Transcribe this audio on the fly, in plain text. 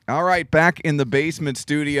All right, back in the basement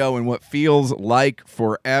studio in what feels like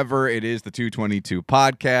forever. It is the 222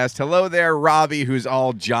 podcast. Hello there, Robbie, who's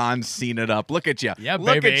all John Cena'd up. Look at you. Yeah,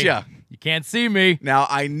 Look baby. at you. You can't see me. Now,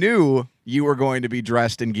 I knew you were going to be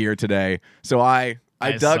dressed in gear today, so I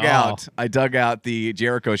dug out the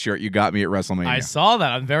Jericho shirt you got me at WrestleMania. I saw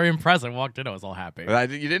that. I'm very impressed. I walked in. I was all happy.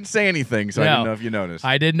 You didn't say anything, so I No. didn't know if you noticed.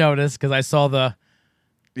 I did notice because I saw the,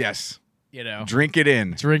 Yes. Drink Drink it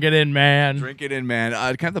in. it in, man. Drink it in, man. Can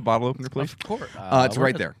I have the bottle opener, please? Of course. It's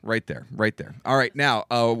right there. All right, now,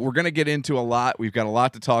 we're going to get into a lot. We've got a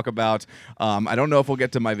lot to talk about. I don't know if we'll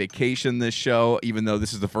get to my vacation this show, even though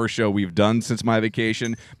this is the first show we've done since my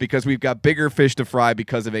vacation, because we've got bigger fish to fry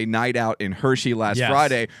because of a night out in Hershey last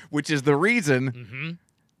Friday, which is the reason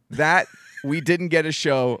that we didn't get a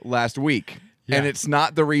show last week. Yeah. And it's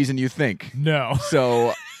not the reason you think. No.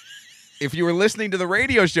 So... If you were listening to the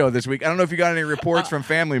radio show this week, I don't know if you got any reports from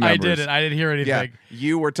family members. I didn't. I didn't hear anything. Yeah,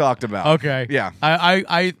 you were talked about. Okay. Yeah.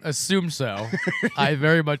 I assume so. I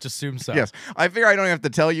very much assume so. Yes. I figure I don't have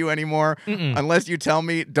to tell you anymore. Unless you tell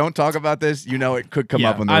me, don't talk about this, it could come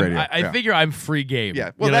up on the radio. I figure I'm free game.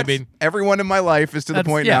 Yeah. Well, you know what I mean? Everyone in my life is to the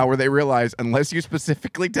point now where they realize, unless you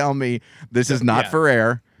specifically tell me this is not for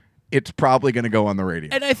air, it's probably going to go on the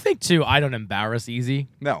radio. And I think, too, I don't embarrass easy.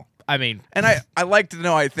 No. I mean... And I like to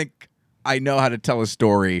know, I think I know how to tell a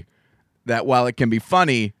story that while it can be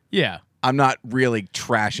funny, I'm not really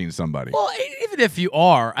trashing somebody. Well, even if you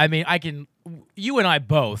are, I mean, you and I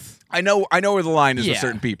both. I know where the line is with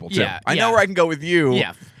certain people, too. I know where I can go with you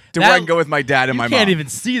to where I can go with my dad and my mom. You can't even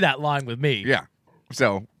see that line with me. Yeah.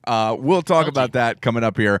 So we'll talk about that coming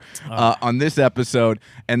up here on this episode,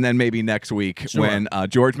 and then maybe next week when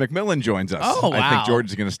George McMillan joins us. Oh, wow. I think George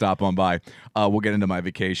is going to stop on by. We'll get into my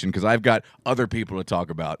vacation because I've got other people to talk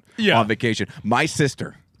about on vacation. My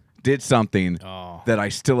sister did something that I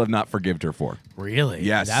still have not forgived her for. Really?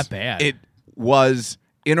 Yes. That bad? It was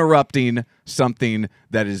interrupting something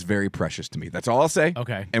that is very precious to me. That's all I'll say.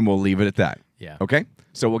 Okay. And we'll leave it at that. Yeah. Okay?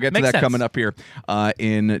 So we'll get to that coming up here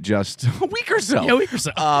in just a week or so. Yeah, a week or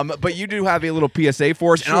so. But you do have a little PSA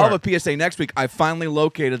for us, and I'll have a PSA next week. I finally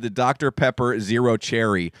located the Dr. Pepper Zero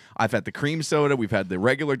Cherry. I've had the cream soda. We've had the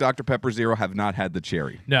regular Dr. Pepper Zero. Have not had the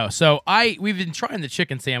cherry. No. So we've been trying the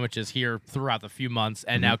chicken sandwiches here throughout the few months,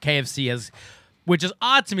 and now KFC has, which is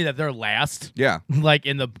odd to me that they're last. Yeah. Like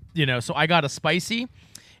in the, so I got a spicy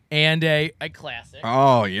and a classic.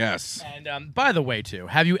 Oh, yes. And by the way, too,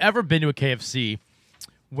 have you ever been to a KFC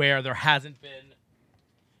where there hasn't been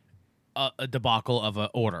a debacle of an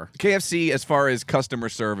order? KFC, as far as customer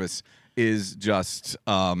service, is just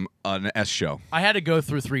an S show. I had to go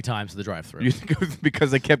through 3 times the drive-thru.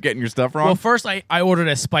 Because they kept getting your stuff wrong? Well, first I ordered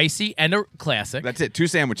a spicy and a classic. That's it. 2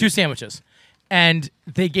 sandwiches. 2 sandwiches. And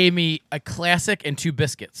they gave me a classic and 2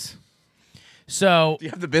 biscuits. So... Do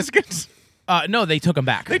you have the biscuits? No, they took them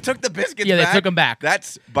back. They took the biscuits back? Yeah, they took them back.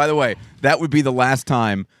 That's, by the way, that would be the last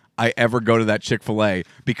time I ever go to that Chick-fil-A,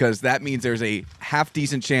 because that means there's a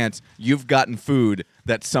half-decent chance you've gotten food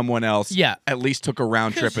that someone else at least took a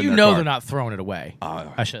round trip in their car. They're not throwing it away.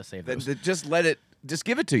 I should have saved those. Just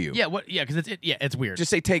give it to you. Yeah, because it's weird.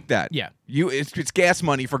 Just say, take that. Yeah. It's gas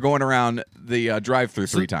money for going around the drive-thru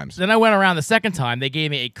 3 times. Then I went around the second time. They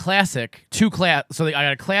gave me a classic, so I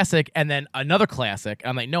got a classic and then another classic.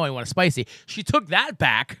 I'm like, no, I want a spicy. She took that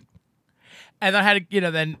back. And I had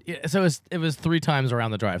to, so it was 3 times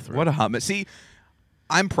around the drive-thru. What a hot mess. See,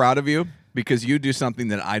 I'm proud of you because you do something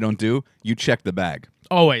that I don't do. You check the bag.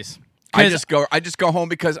 Always. I just go home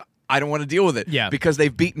because I don't want to deal with it. Yeah. Because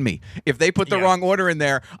they've beaten me. If they put the wrong order in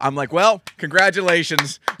there, I'm like, well,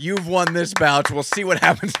 congratulations. You've won this bout. We'll see what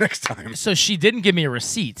happens next time. So she didn't give me a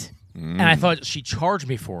receipt, and I thought she charged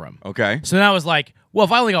me for them. Okay. So then I was like, well,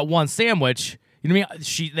 if I only got 1 sandwich... You know what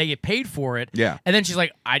I mean? They get paid for it. Yeah. And then she's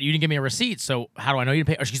like, you didn't give me a receipt, so how do I know you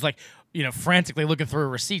didn't pay? Or she's like, frantically looking through a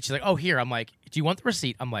receipt. She's like, oh, here. I'm like, do you want the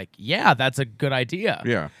receipt? I'm like, yeah, that's a good idea.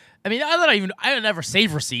 Yeah. I mean, I would never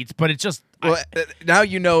save receipts, but it's just... Well, now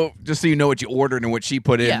you know, just so you know what you ordered and what she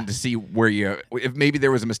put in to see if maybe there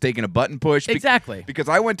was a mistake in a button push. Exactly. Because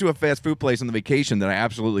I went to a fast food place on the vacation that I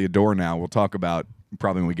absolutely adore now. We'll talk about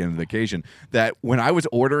probably when we get into vacation, that when I was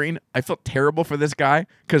ordering, I felt terrible for this guy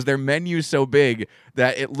because their menu's so big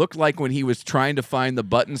that it looked like when he was trying to find the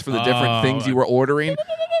buttons for the different things you were ordering,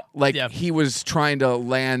 like he was trying to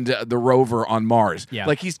land the rover on Mars. Yeah.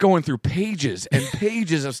 Like he's going through pages and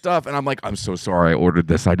pages of stuff, and I'm like, I'm so sorry I ordered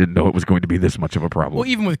this. I didn't know it was going to be this much of a problem. Well,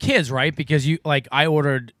 even with kids, right? Because I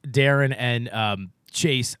ordered Darren and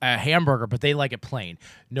Chase a hamburger, but they like it plain.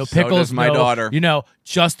 No So pickles. does my no- daughter.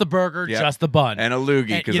 Just the burger, Yep. just the bun. And a loogie, And,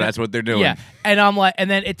 because you know, that's what they're doing. Yeah, and I'm like, and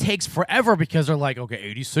then it takes forever because they're like, okay,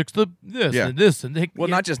 86 the this Yeah. and this and they, Well,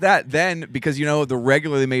 you know, not just that. Then, because the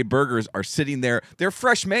regularly made burgers are sitting there, they're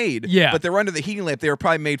fresh made. Yeah. But they're under the heating lamp. They were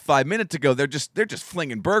probably made 5 minutes ago. They're just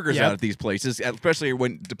flinging burgers Yep. out at these places, especially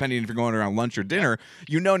depending if you're going around lunch or dinner.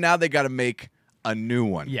 Now they got to make a new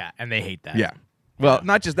one. yeah, and they hate that. Yeah. Well,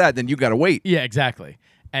 not just that. Then you got to wait. Yeah, exactly.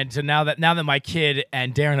 And so now that my kid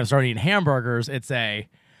and Darren have started eating hamburgers, it's a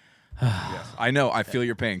Yes. I know. I feel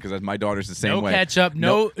your pain because my daughter's the same no way. ketchup,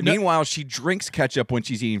 no. Meanwhile, she drinks ketchup when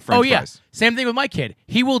she's eating French Oh yeah, fries. same thing with my kid.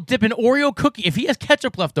 He will dip an Oreo cookie if he has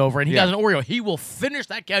ketchup left over and he Yeah. has an Oreo. He will finish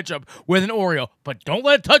that ketchup with an Oreo, but don't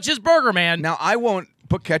let it touch his burger, man. Now, I won't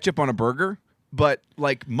put ketchup on a burger, but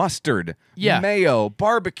like mustard, Yeah. mayo,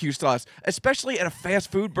 barbecue sauce, especially at a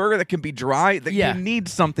fast food burger that can be dry, that Yeah. you need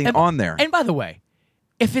something And- on there. And by the way,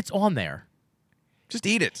 if it's on there, Just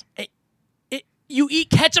eat it. you eat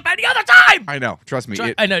ketchup any other time. I know. Trust me.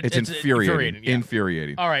 I know, It's it's infuriating. yeah.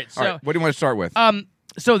 Infuriating. All right, so What do you want to start with?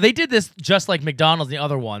 So they did this just like McDonald's and the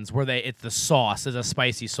other ones, where it's the sauce is a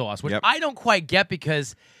spicy sauce, which Yep. I don't quite get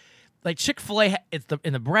because, like Chick-fil-A, it's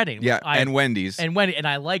in the breading. which yeah, I, and Wendy's. and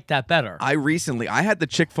I like that better. I had the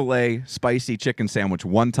Chick-fil-A spicy chicken sandwich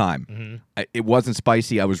one time. Mm-hmm. It wasn't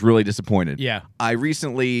spicy. I was really disappointed. Yeah. I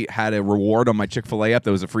recently had a reward on my Chick-fil-A app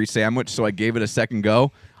that was a free sandwich, so I gave it a second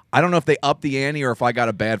go. I don't know if they upped the ante or if I got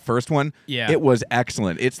a bad first one. Yeah. It was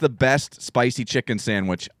excellent. It's the best spicy chicken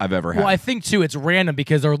sandwich I've ever had. Well, I think too it's random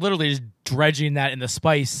because they're literally just dredging that in the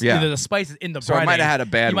spice. Yeah. The spice is in the so I breading. might have had a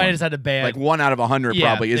bad You one. might have just had a bad. Like 1 out of 100 Yeah,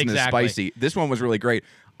 probably isn't exactly. as spicy. This one was really great.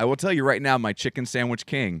 I will tell you right now, my chicken sandwich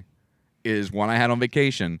king is one I had on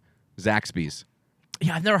vacation, Zaxby's.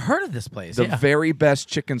 Yeah, I've never heard of this place. The yeah. very best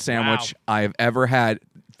chicken sandwich Wow. I've ever had.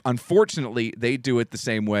 Unfortunately, they do it the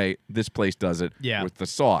same way this place does it Yeah. with the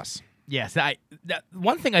sauce. Yes,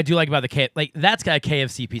 one thing I do like about that's got a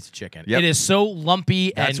KFC piece of chicken. Yep. It is so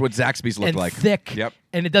lumpy That's and what Zaxby's look and like. thick. Yep.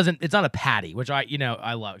 And it's not a patty, which I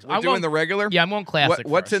love. We're doing the regular? Yeah, I'm going classic.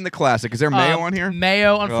 What's first. in the classic? Is there mayo on here?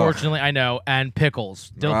 Mayo, unfortunately, I know, and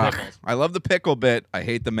pickles, dill Ugh. pickles. I love the pickle bit. I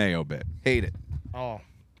hate the mayo bit. Hate it. Oh,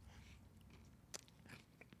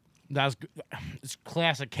 that's good. It's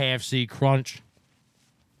classic KFC crunch.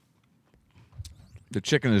 The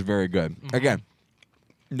chicken is very good. Mm-hmm. Again,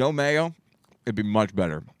 no mayo, it'd be much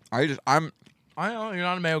better. I know you're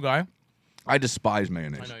not a mayo guy. I despise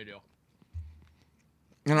mayonnaise. I know you do.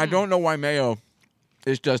 And I don't know why mayo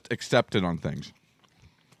is just accepted on things.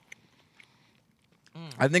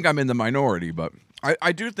 I think I'm in the minority, but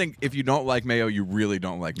I do think if you don't like mayo, you really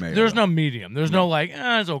don't like mayo. There's no medium. There's no like,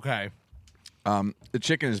 it's okay. The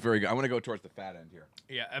chicken is very good. I want to go towards the fat end here.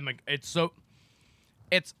 Yeah, I'm like,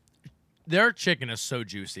 their chicken is so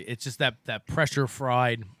juicy. It's just that pressure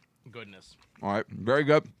fried goodness. All right, very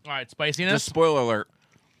good. All right, spiciness. Just spoiler alert,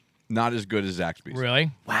 not as good as Zaxby's.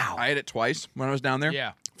 Really? Wow. I had it twice when I was down there.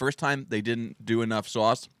 Yeah. First time they didn't do enough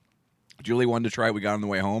sauce. Julie wanted to try it. We got on the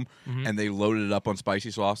way home, and they loaded it up on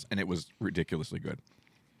spicy sauce, and it was ridiculously good.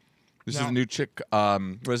 This is No. a new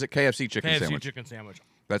what is it? KFC chicken KFC sandwich. chicken sandwich.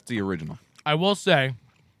 That's the original. I will say,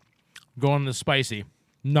 going to spicy,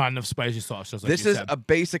 not enough spicy sauce. Just like This you is said.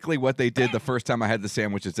 basically what they did the first time I had the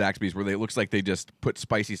sandwich at Zaxby's, where it looks like they just put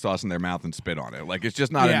spicy sauce in their mouth and spit on it. Like it's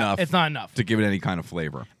just not Yeah, enough. It's not enough. to give it any kind of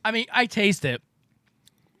flavor. I mean, I taste it.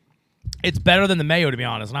 It's better than the mayo, to be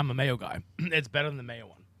honest, and I'm a mayo guy. It's better than the mayo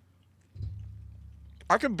one.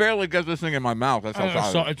 I can barely get this thing in my mouth. That's how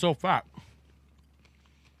fat It's so fat.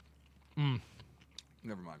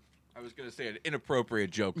 Never mind. I was going to say an inappropriate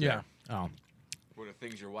joke Yeah. there. Oh. What are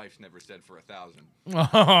things your wife's never said for 1,000? Oh,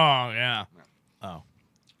 yeah. Oh.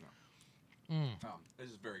 Oh, this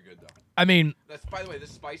is very good, though. I mean, By the way,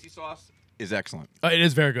 this spicy sauce is excellent. it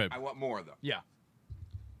is very good. I want more, though. Yeah.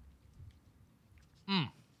 Not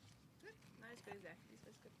as good as Zaxby's, but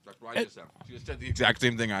it's good. That's what I just said. She just said the exact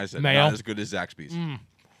same thing I said. Mayo? Not as good as Zaxby's.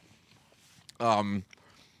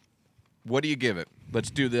 What do you give it?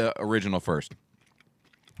 Let's do the original first.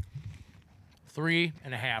 3.5.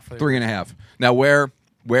 3.5. Now, where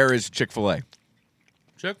is Chick-fil-A?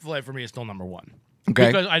 Chick-fil-A for me is still number one. Okay.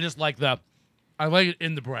 Because I just like I like it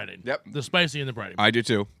in the breading. Yep. The spicy in the breading. I do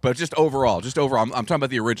too. But just overall. I'm talking about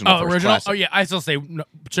the original first. Original? Classic. Oh, yeah. I still say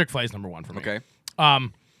Chick-fil-A is number one for me. Okay.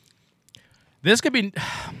 This could be...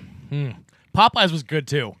 Popeyes was good,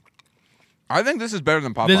 too. I think this is better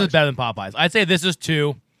than Popeyes. This is better than Popeyes. I'd say this is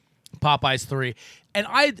 2, Popeyes 3. And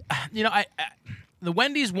the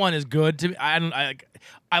Wendy's one is good to me.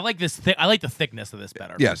 I like this I like the thickness of this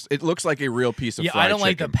better. Yes, it looks like a real piece of Yeah, fried I don't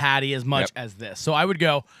like the chicken. patty as much Yep. as this. So I would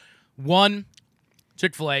go 1,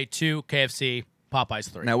 Chick-fil-A 2, KFC, Popeyes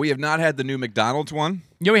 3. Now we have not had the new McDonald's one.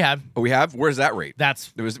 Yeah, we have. Oh, we have. Where's that rate?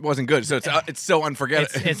 That's It wasn't good. So it's so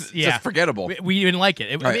unforgettable. It's yeah. just forgettable. We didn't like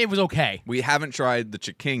it. I Right. mean, it was okay. We haven't tried the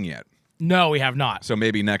Chiking yet. No, we have not. So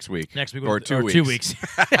maybe next week. Next week or 2 weeks. 2 weeks.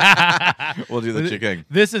 We'll do the Chiking.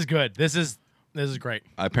 This is good. This is great.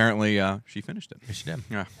 Apparently, she finished it. She did.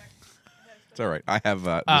 Yeah. It's all right. I have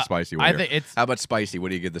the spicy one I here. think it's- How about spicy? What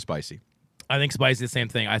do you give the spicy? I think spicy is the same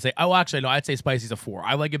thing. I say, oh, actually, no, I'd say spicy's a 4.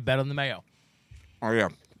 I like it better than the mayo. Oh, yeah.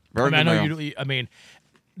 Very I mean, I good know mayo. you. I mean,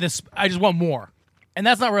 this. I just want more, and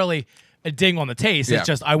that's not really a ding on the taste. Yeah. It's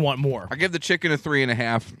just I want more. I give the chicken a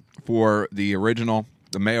 3.5 for the original.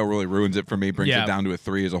 The mayo really ruins it for me, brings Yeah. it down to a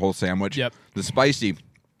 3 as a whole sandwich. Yep. The spicy,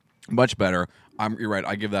 much better. You're right.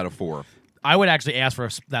 I give that a 4. I would actually ask for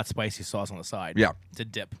that spicy sauce on the side. Yeah. To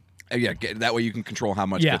dip. Yeah, that way you can control how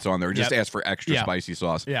much Yeah. gets on there. Just Yep. ask for extra Yeah. spicy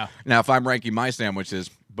sauce. Yeah. Now, if I'm ranking my sandwiches,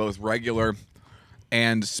 both regular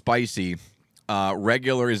and spicy,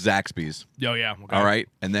 regular is Zaxby's. Oh yeah. Okay. All right,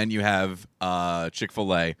 and then you have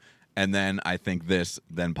Chick-fil-A, and then I think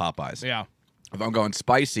then Popeyes. Yeah. If I'm going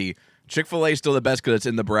spicy, Chick-fil-A is still the best because it's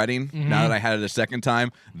in the breading. Now that I had it a second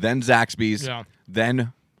time, then Zaxby's, Yeah.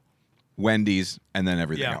 then Wendy's, and then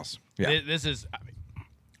everything Yeah. else. Yeah, This is.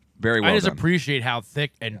 very well I just done. appreciate how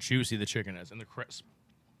thick and juicy the chicken is and the crisp.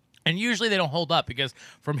 And usually they don't hold up because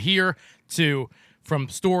from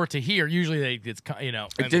store to here, usually it's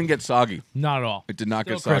It didn't get soggy. not at all. It did not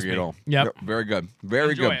Still get soggy crispy. at all. Yep. Very good.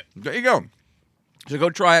 Very Enjoy good. it. There you go. So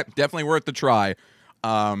go try it. Definitely worth the try.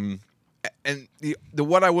 And the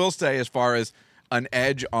what I will say as far as an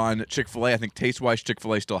edge on Chick-fil-A, I think taste-wise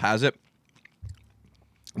Chick-fil-A still has it.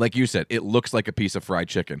 Like you said, it looks like a piece of fried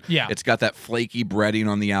chicken. Yeah. It's got that flaky breading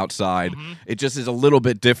on the outside. It just is a little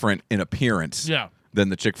bit different in appearance Yeah. than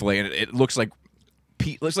the Chick-fil-A. And it looks like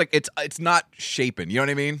it's not shapen. You know what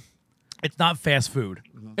I mean? It's not fast food.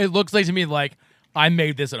 It looks like to me like I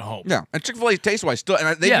made this at home. Yeah. And Chick-fil-A taste-wise still,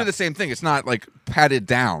 and they Yeah. do the same thing. It's not like patted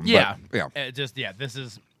down. Yeah. But, yeah. This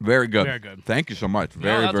is Very good. Very good. Thank you so much.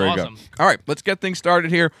 Very, that's very awesome. good. All right, let's get things started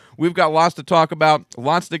here. We've got lots to talk about,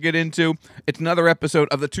 lots to get into. It's another episode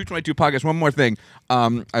of the 222 podcast. One more thing,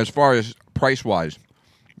 as far as price-wise,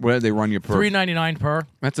 where did they run you per? $3.99 per.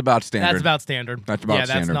 That's about standard. That's about standard. That's about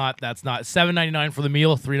standard. That's not $7.99 for the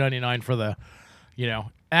meal, $3.99 for the,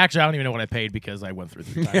 Actually, I don't even know what I paid because I went through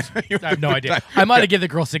 3 times. I have no idea. I might have given the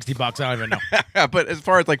girl $60. I don't even know. But as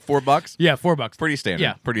far as like $4, Yeah, $4. pretty standard.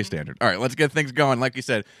 Yeah. Pretty standard. All right, let's get things going. Like you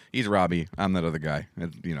said, he's Robbie. I'm that other guy.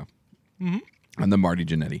 I'm the Marty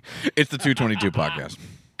Jannetty. It's the 222 podcast.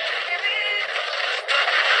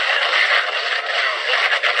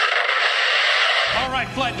 All right,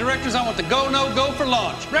 flight directors, I want the go, no, go for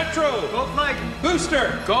launch. Retro. Go flight.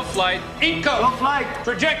 Booster. Go flight. Eco. Go flight.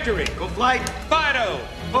 Trajectory. Go flight. Fido.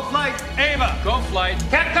 Go flight. Ava. Go flight.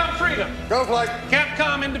 Capcom Freedom. Go flight.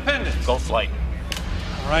 Capcom Independence. Go flight.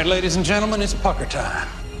 All right, ladies and gentlemen, it's pucker time.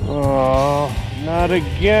 Oh, not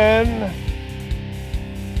again.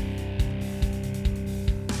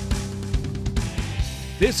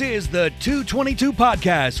 This is the 222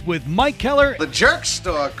 podcast with Mike Keller The Jerk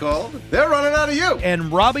Store called. They're running out of you.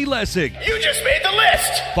 and Robbie Lessig. You just made the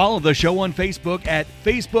list! Follow the show on Facebook at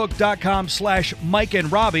facebook.com/Mike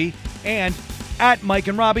and Robbie and at Mike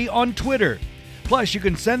and Robbie on Twitter. Plus, you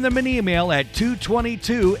can send them an email at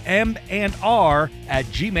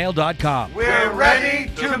 222mnr@gmail.com. We're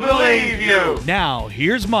ready to believe you. Now,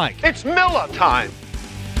 here's Mike. It's Miller time!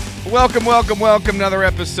 Welcome. Another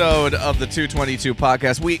episode of the 222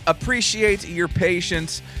 podcast. We appreciate your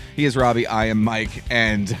patience. He is Robbie. I am Mike.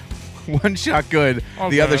 And one shot good,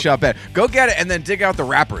 the other shot bad. Go get it and then dig out the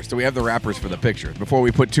wrappers. Do we have the wrappers for the pictures? Before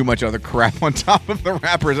we put too much other crap on top of the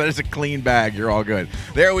wrappers, that is a clean bag. You're all good.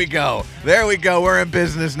 There we go. We're in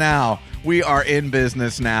business now. We are in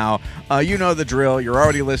business now. You know the drill. You're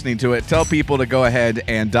already listening to it. Tell people to go ahead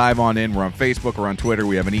and dive on in. We're on Facebook. We're on Twitter.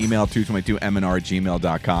 We have an email,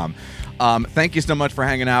 222mnr@gmail.com. Thank you so much for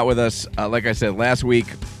hanging out with us. Like I said, last week,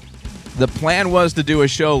 the plan was to do a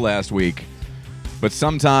show last week, but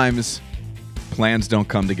sometimes plans don't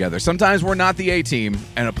come together. Sometimes we're not the A-team,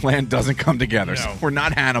 and a plan doesn't come together. No. So we're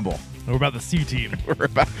not Hannibal. We're about the C team.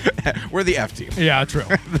 We're the F team. Yeah, true.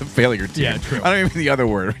 The failure team. Yeah, true. I don't even mean the other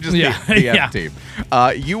word. Just Yeah, the yeah. F team.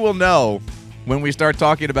 You will know when we start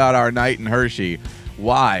talking about our night in Hershey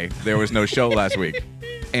why there was no show last week.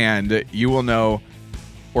 And you will know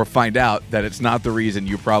or find out that it's not the reason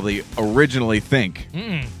you probably originally think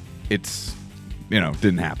it's,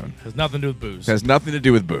 didn't happen. Has nothing to do with booze. Has nothing to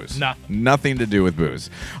do with booze. Nothing. Nothing to do with booze.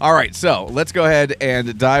 All right, so let's go ahead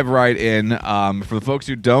and dive right in. For the folks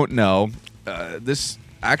who don't know, this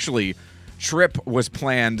actually trip was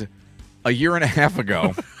planned a year and a half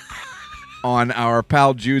ago on our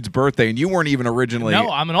pal Jude's birthday, and you weren't even originally No,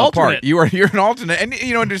 I'm an a part. alternate. You're an alternate, and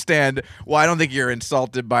you don't understand. Well, I don't think you're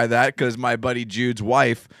insulted by that because my buddy Jude's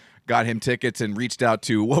wife got him tickets and reached out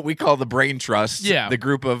to what we call the Brain Trust. Yeah. The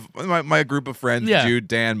group of my group of friends, Yeah. Jude,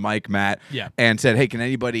 Dan, Mike, Matt, Yeah. and said, hey, can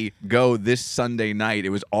anybody go this Sunday night? It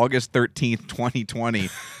was August 13th, 2020.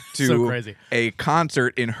 To So crazy. a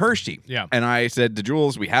concert in Hershey. Yeah. And I said to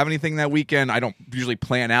Jules, we have anything that weekend? I don't usually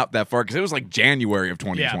plan out that far because it was like January of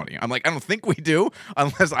 2020. I'm like, I don't think we do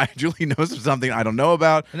unless Julie knows of something I don't know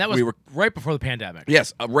about. And that was right before the pandemic.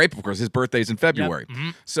 Yes, right, of course. His birthday's in February.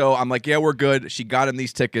 So I'm like, yeah, we're good. She got him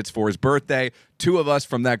these tickets for his birthday. 2 of us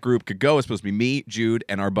from that group could go. It's supposed to be me, Jude,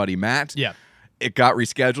 and our buddy Matt. Yeah. It got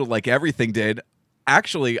rescheduled like everything did.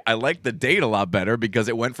 Actually, I liked the date a lot better because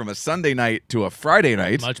it went from a Sunday night to a Friday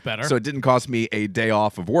night. Much better. So it didn't cost me a day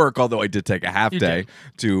off of work, although I did take a half You day did.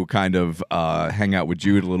 to kind of hang out with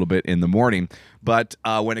Jude a little bit in the morning. But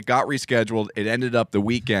when it got rescheduled, it ended up the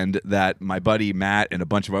weekend that my buddy Matt and a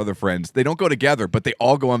bunch of other friends, they don't go together, but they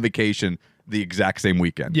all go on vacation the exact same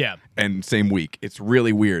weekend. Yeah. And same week. It's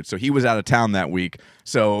really weird. So he was out of town that week.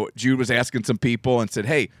 So Jude was asking some people and said,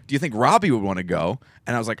 hey, do you think Robbie would want to go?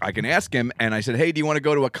 And I was like, I can ask him. And I said, hey, do you want to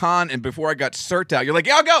go to a con? And before I got cert out, you're like,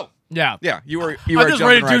 yeah, I'll go. Yeah. Yeah, you were I'm just jumping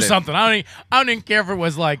ready to do right in. something. I don't even care if it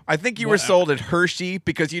was like. I think you were whatever. sold at Hershey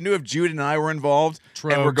because you knew if Jude and I were involved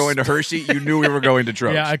and we're Trogs. going to Hershey, you knew we were going to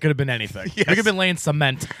Trogs. Yeah, I could have been anything. Yes. I could have been laying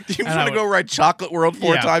cement. Do you and want I to go would- ride Chocolate World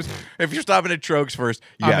 4 Yeah. times? If you're stopping at Trogs first,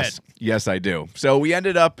 I'm yes. in. Yes, I do. So we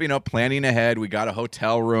ended up, planning ahead. We got a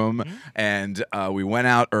hotel room and we went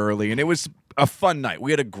out early, and it was a fun night.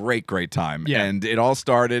 We had a great, great time. Yeah. And it all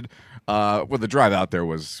started, the drive out there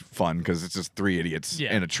was fun because it's just 3 idiots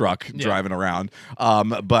Yeah. in a truck Yeah. driving around.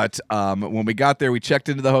 But when we got there, we checked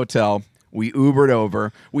into the hotel. We Ubered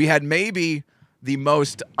over. We had maybe the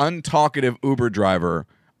most untalkative Uber driver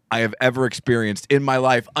I have ever experienced in my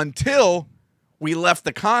life until we left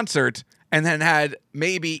the concert and then had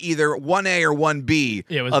maybe either 1A or 1B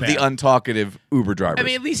Yeah, it was of the bad. untalkative Uber drivers. I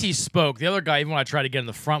mean, at least he spoke. The other guy, even when I tried to get in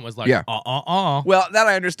the front, was like, Yeah. Well, well, that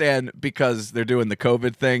I understand because they're doing the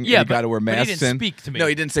COVID thing. Yeah, and you got to wear but he masks didn't in. speak to me. No,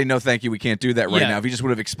 he didn't say no, thank you. We can't do that right Yeah. now. If he just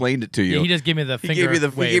would have explained it to you, he just gave me the He finger gave you the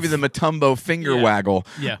wave. he gave you the Matumbo finger Yeah. waggle.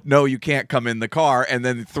 Yeah. No, you can't come in the car. And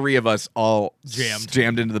then 3 of us all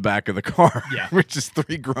jammed into the back of the car. Yeah. Which is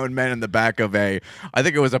 3 grown men in the back of I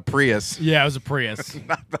think it was a Prius. Yeah, it was a Prius.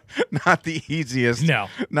 Not the easiest. No.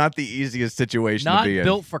 Not the easiest situation Not to be in.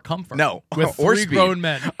 built for comfort. No. With Or 3 speed. grown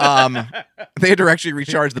men. They had to actually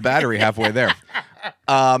recharge the battery halfway there.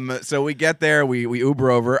 So we get there, we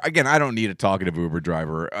Uber over. Again, I don't need a talkative Uber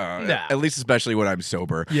driver, Nah. at least especially when I'm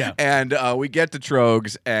sober. Yeah. And we get to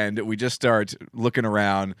Trogs, and we just start looking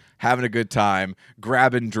around, having a good time,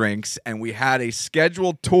 grabbing drinks, and we had a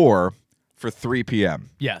scheduled tour for 3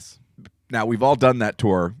 p.m. Yes. Now, we've all done that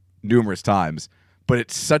tour numerous times, but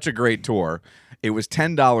it's such a great tour. It was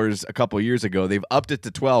 $10 a couple years ago. They've upped it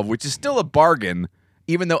to $12, which is still a bargain.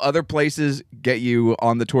 Even though other places get you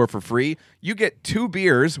on the tour for free, you get 2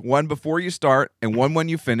 beers, one before you start and one when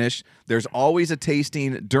you finish. There's always a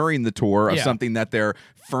tasting during the tour of Yeah. something that they're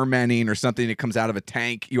fermenting or something that comes out of a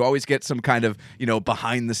tank. You always get some kind of,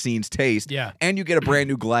 behind the scenes taste. Yeah. And you get a brand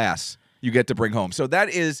new glass you get to bring home. So that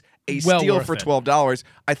is a Well steal worth for it. $12.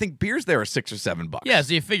 I think beers there are $6 or $7. Yeah,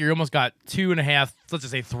 so you figure you almost got 2.5, let's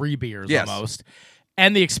just say 3 beers Yes. almost.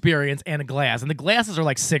 And the experience and a glass. And the glasses are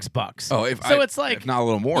like $6. Oh, it's like if not a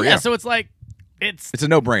little more, yeah. So it's like it's It's a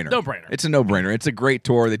no-brainer. No-brainer. It's a no-brainer. It's a great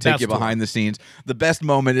tour. They take Best you tour. behind the scenes. The best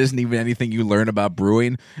moment isn't even anything you learn about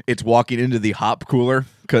brewing. It's walking into the hop cooler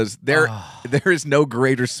because there is no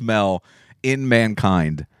greater smell in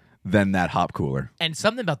mankind than that hop cooler. and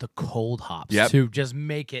something about the cold hops Yep. to just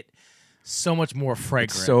make it so much more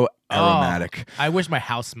fragrant. So aromatic. I wish my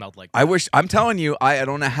house smelled like that. I'm telling you, I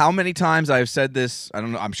don't know how many times I've said this. I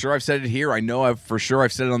don't know. I'm sure I've said it here. I know I've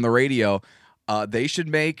said it on the radio. They should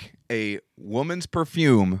make a woman's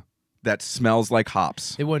perfume that smells like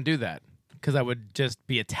hops. They wouldn't do that because I would just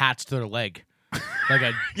be attached to their leg. Like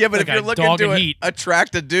a Yeah, but like if you're a looking dog to in heat.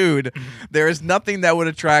 attract a dude, there is nothing that would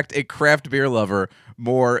attract a craft beer lover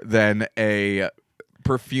more than a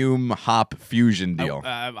perfume hop fusion deal.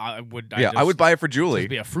 I would. I would buy it for Julie. Just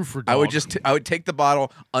be a frou-frou I would dog. I would take the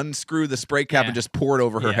bottle, unscrew the spray cap, Yeah. and just pour it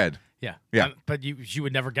over her Yeah. head. Yeah, Yeah. But she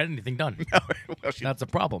would never get anything done. Well, she- That's a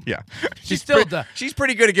problem. yeah, still does. she's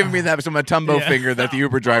pretty good at giving me that some Matumbo Yeah. finger that the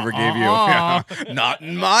Uber driver gave you. Aw. Yeah. Not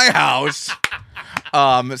in my house.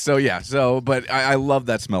 But I love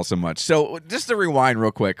that smell so much. So just to rewind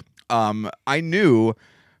real quick, I knew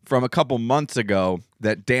from a couple months ago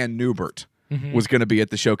that Dan Newbert was going to be at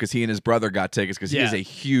the show because he and his brother got tickets because he is a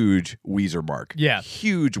huge Weezer mark. Yeah.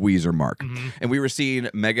 Huge Weezer mark. And we were seeing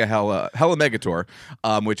Hella Megator,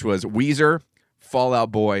 which was Weezer, Fall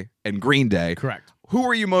Out Boy, and Green Day. Correct. Who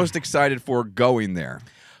were you most excited for going there?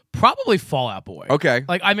 Probably Fall Out Boy. Okay.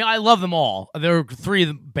 Like, I mean, I love them all. There are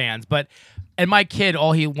 3 bands, but and my kid,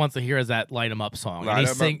 all he wants to hear is that "Light 'Em Up" song. Light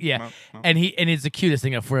And 'em up, up. and it's the cutest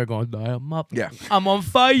thing. If we're going, "Light 'Em Up," Yeah. I'm on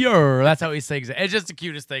fire. That's how he sings it. It's just the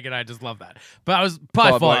cutest thing, and I just love that. But I was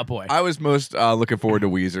probably Fall Out Boy. I was most looking forward to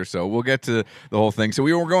Weezer, so we'll get to the whole thing. So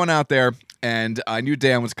we were going out there, and I knew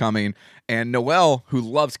Dan was coming. And Noel, who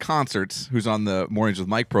loves concerts, who's on the Mornings with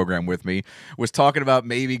Mike program with me, was talking about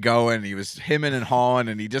maybe going. He was hemming and hawing,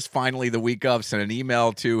 and he just finally, the week of, sent an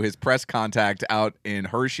email to his press contact out in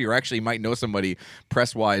Hershey, or actually might know somebody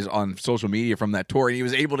press-wise on social media from that tour, and he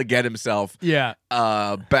was able to get himself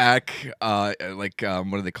back, what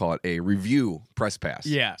do they call it? A review press pass.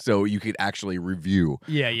 Yeah. So you could actually review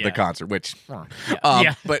the concert, which,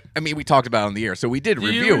 but I mean, we talked about it on the air, so we did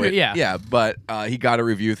review it. Yeah. But he got a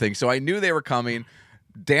review thing. So I knew they were coming.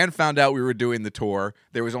 Dan found out we were doing the tour.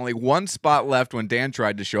 There was only one spot left when Dan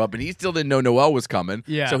tried to show up, and he still didn't know Noel was coming.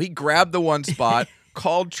 Yeah. So he grabbed the one spot,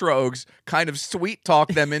 called Trogs, kind of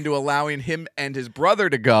sweet-talked them into allowing him and his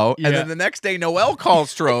brother to go. Yeah. And then the next day, Noel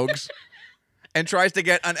calls Trogs and tries to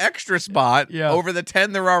get an extra spot over the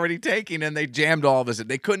 10 they're already taking, and they jammed all of us in.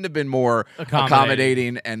 They couldn't have been more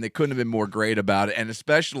accommodating, and they couldn't have been more great about it, and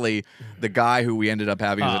especially the guy who we ended up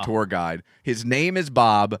having as a tour guide. His name is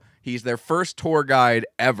Bob. He's their first tour guide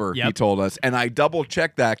ever, he told us, and I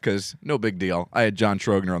double-checked that because no big deal. I had John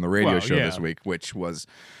Trogner on the radio show this week, which was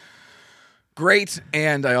great,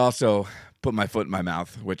 and I also put my foot in my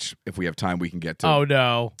mouth, which if we have time we can get to. Oh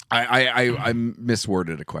no, I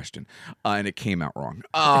misworded a question, and it came out wrong.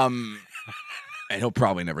 And he'll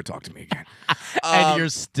probably never talk to me again. and you're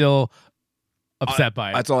still upset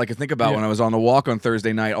by it. That's all I could think about when I was on the walk on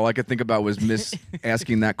Thursday night. All I could think about was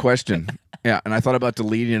asking that question. Yeah, and I thought about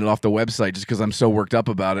deleting it off the website just because I'm so worked up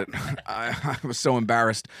about it. I was so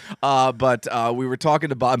embarrassed. But we were talking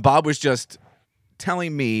to Bob. Bob was just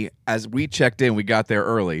telling me as we checked in, we got there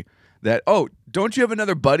early, that, oh, don't you have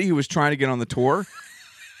another buddy who was trying to get on the tour?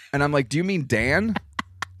 And I'm like, do you mean Dan?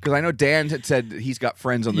 Because I know Dan had said he's got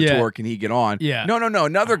friends on the tour. Can he get on? Yeah. No,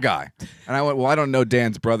 another guy. And I went, well, I don't know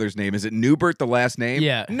Dan's brother's name. Is it Newbert, the last name?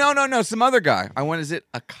 Yeah. No, some other guy. I went, is it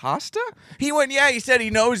Acosta? He went, yeah, he said he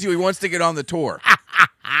knows you. He wants to get on the tour.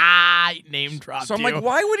 Name dropped So I'm you. like,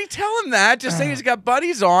 why would he tell him that? Just say he's got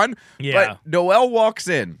buddies on. Yeah. But Noel walks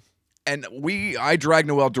in, and I drag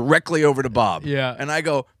Noel directly over to Bob. Yeah. And I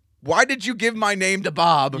go, why did you give my name to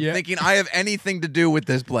Bob thinking I have anything to do with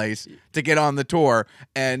this place to get on the tour?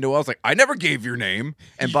 And Noel's like, I never gave your name.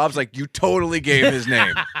 And Bob's like, you totally gave his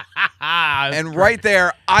name. And right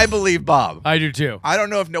there, I believe Bob. I do too. I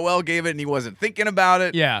don't know if Noel gave it and he wasn't thinking about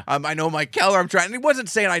it. Yeah. I know Mike Keller. I'm trying. And he wasn't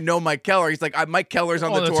saying I know Mike Keller. He's like, Mike Keller's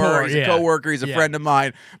on the tour. tour. He's a coworker. He's a friend of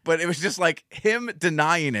mine. But it was just like him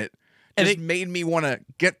denying it. And it made me want to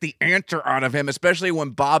get the answer out of him, especially when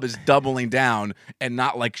Bob is doubling down and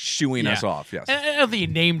not like shooing us off. Yes. And I don't think he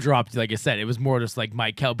name dropped, like I said. It was more just like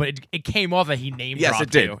Mike Kell, but it came off that he name dropped. Yes,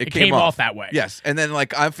 it did. You. It came off that way. Yes. And then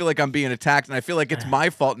like I feel like I'm being attacked, and I feel like it's my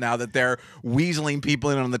fault now that they're weaseling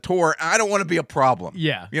people in on the tour. I don't want to be a problem.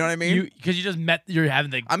 Yeah. You know what I mean? Because you just met,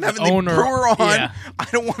 I'm having owner. the brewer on. Yeah. I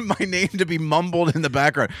don't want my name to be mumbled in the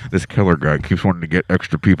background. This Keller guy keeps wanting to get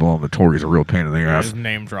extra people on the tour. He's a real pain in the ass. Just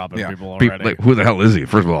name dropping people People, already. like, who the hell is he?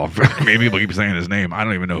 First of all, maybe people keep saying his name. I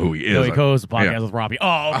don't even know who he is. Billy Coe's podcast with Robbie.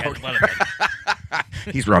 Oh, okay. Let it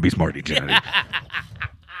be. He's Robbie Smarty, Johnny.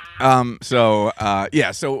 So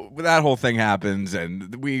that whole thing happens,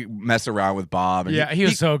 and we mess around with Bob. And he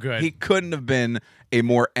was so good. He couldn't have been a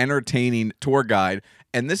more entertaining tour guide.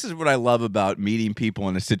 And this is what I love about meeting people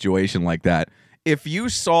in a situation like that. If you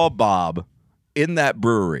saw Bob in that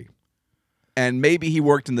brewery, and maybe he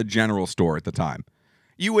worked in the general store at the time,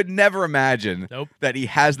 you would never imagine that he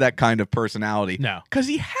has that kind of personality. No. Because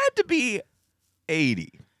he had to be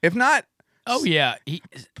 80. If not... Oh, yeah.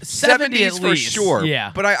 70 at for least. sure.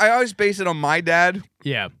 Yeah. But I always base it on my dad.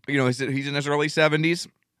 Yeah. You know, he's in his early 70s.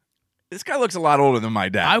 This guy looks a lot older than my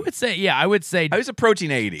dad. I would say I was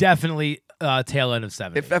approaching 80. Definitely tail end of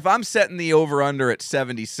 70. If I'm setting the over-under at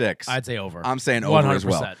 76, I'd say over. I'm saying over 100%. as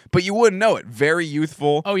well. But you wouldn't know it. Very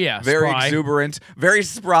youthful. Oh, yeah. Very Spry. exuberant. Very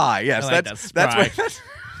spry. Yes, I like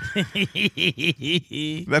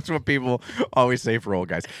that's what people always say for old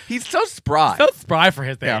guys. He's so spry. So spry for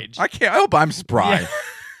his Yeah. age. I hope I'm spry.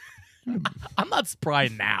 Yeah. I'm not spry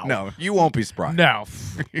now. No, you won't be spry. No.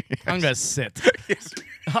 I'm going to sit.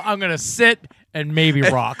 I'm going to sit and maybe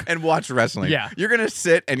rock. and watch wrestling. Yeah. You're gonna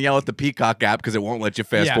sit and yell at the Peacock app because it won't let you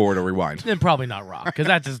fast Yeah. forward or rewind. And probably not rock, because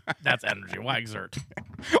that's energy. Why exert?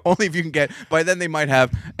 Only if you can get. By then they might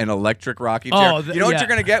have an electric rocking chair. Oh, You know what yeah. you're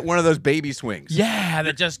gonna get? One of those baby swings. Yeah,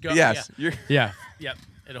 that just goes. Yes. Yeah. You're- Yeah. Yep.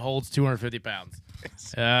 It holds 250 pounds.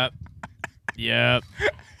 Yep. Yep.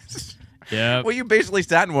 Yep. Well, you basically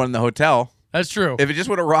sat in one in the hotel. That's true. If it just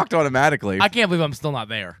would have rocked automatically, I can't believe I'm still not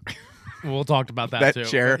there. We'll talk about that that too.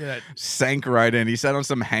 chair Yeah. sank right in. He sat on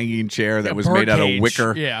some hanging chair that Yeah, was made out of birdcage.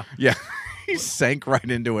 wicker. Yeah. Yeah. He sank right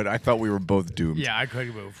into it. I thought we were both doomed. Yeah, I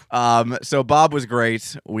couldn't move. So Bob was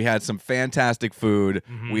great. We had some fantastic food.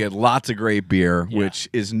 We had lots of great beer, Yeah. which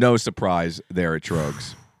is no surprise there at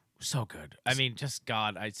Trogs. So good. I mean, just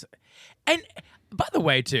God. And by the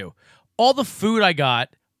way, too, all the food I got,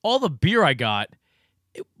 all the beer I got,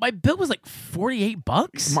 my bill was like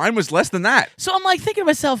 $48. Mine was less than that. So I'm like thinking to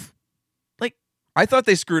myself, like, I thought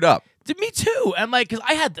they screwed up. me too. And like, because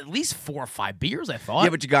I had at least 4 or 5 beers, I thought. Yeah,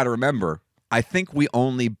 but you got to remember, I think we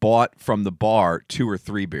only bought from the bar 2 or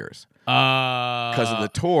 3 beers because of the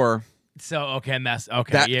tour. So okay,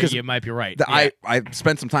 okay, That- yeah, 'cause you might be right. I Yeah.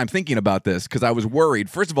 spent some time thinking about this because I was worried.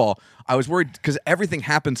 First of all, I was worried because everything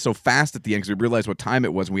happened so fast at the end because we realized what time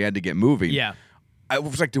it was and we had to get moving. Yeah. I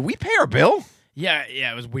was like, did we pay our bill? Yeah,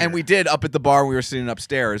 it was weird. And we did up at the bar. We were sitting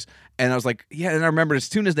upstairs, and I was like, "Yeah." And I remember as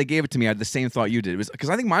soon as they gave it to me, I had the same thought you did. It was because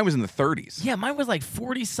I think mine was in the 30s. Yeah, mine was like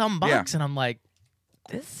 40 some bucks, and I'm like,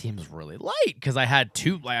 this seems really light because I had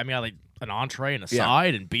 2. Like, I mean, I had like an entree and a Yeah.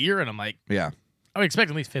 side and beer, and I'm like, Yeah. I would expect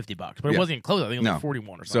at least $50, but it Yeah. wasn't even close. I think it was No. like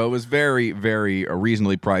 41 or So something. it was very, very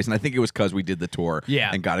reasonably priced, and I think it was because we did the tour, Yeah.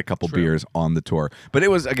 and got a couple True. beers on the tour. But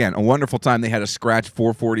it was again a wonderful time. They had a Scratch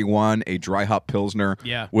 441, a dry hop pilsner,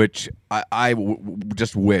 Yeah. which I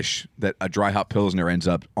just wish that a dry hop pilsner ends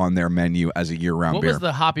up on their menu as a year-round What beer. was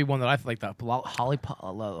the hoppy one that I like? The Holly.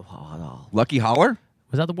 Lucky Holler?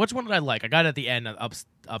 Was that which one did I like? I got it at the end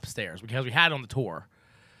upstairs because we had it on the tour.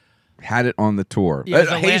 Had it on the tour. Yeah, it was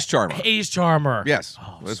the Haze Charmer. Haze Charmer. Yes.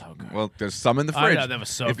 Oh, It was- so good. Well, there's some in the I fridge. know, that was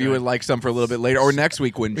so if you good. would like some for a little bit later, or next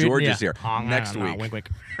week when George Yeah. is here. Honk, Next no, week. wink, wink.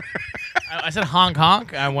 I said honk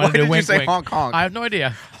honk. I wanted Why to did you wink say wink. honk, honk? I have no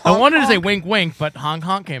idea. I Honk, wanted to say honk. wink wink, but honk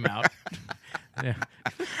honk came out. Yeah.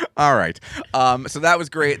 All right. So that was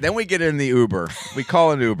great. Then we get in the Uber. We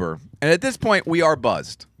call an Uber. And at this point, we are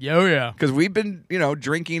buzzed Yeah. because we've been,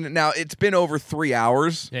 drinking. Now, it's been over 3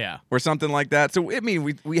 hours. Yeah. Or something like that. So, I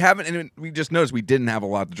mean, we haven't, and we just noticed we didn't have a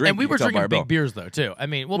lot to drink. And we You were can tell by drinking our big bill. beers though too. I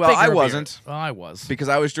mean, Well, bigger I beers. wasn't. Well, I was. Because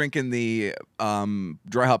I was drinking the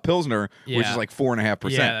dry hop Pilsner, which Yeah. is like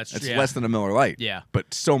 4.5%. Yeah, that's It's yeah. less than a Miller Lite. Yeah.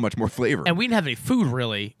 But so much more flavor. And we didn't have any food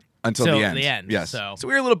really Until till the end. The end. Yes. So we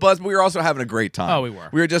were a little buzzed, but we were also having a great time. Oh, we were.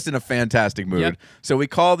 We were just in a fantastic mood. Yep. So we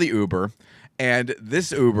call the Uber, and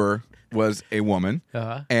this Uber was a woman,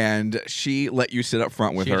 Uh-huh. and she let you sit up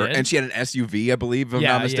front with She her, did. and she had an SUV, I believe, if I'm Yeah,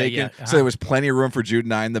 not yeah, mistaken. yeah. So Uh-huh. there was plenty of room for Jude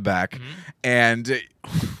and I in the back, and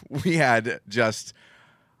we had just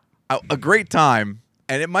a great time.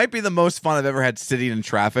 And it might be the most fun I've ever had sitting in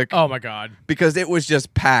traffic. Oh my God. Because it was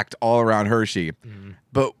just packed all around Hershey. Mm-hmm.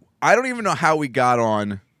 But I don't even know how we got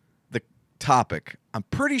on the topic. I'm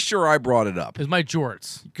pretty sure I brought it up It was my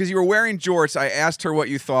jorts. because you were wearing jorts. I asked her what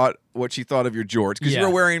she thought of your jorts because you Yeah.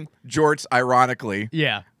 were wearing jorts, ironically.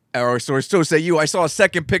 Yeah. Or so say you. I saw a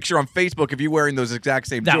second picture on Facebook of you wearing those exact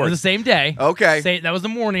same That jorts. was the same day. Okay. That was the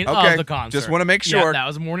morning Okay. of the concert. Just want to make Yeah, sure. that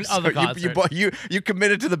was the morning of So the concert. You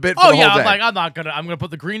committed to the bit for Oh the yeah, whole day. I'm like, I'm gonna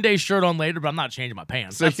put the Green Day shirt on later, but I'm not changing my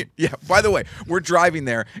pants. So That's- yeah. By the way, we're driving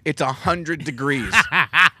there. It's 100 degrees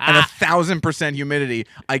and 1,000% humidity.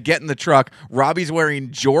 I get in the truck. Robbie's wearing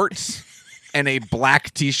jorts and a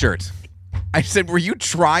black T-shirt. I said, "Were you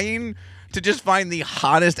trying to just find the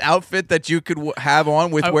hottest outfit that you could have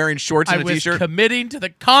on with wearing shorts and I a was T-shirt?" committing to the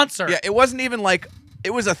concert. Yeah, it wasn't even like it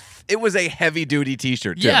was a heavy duty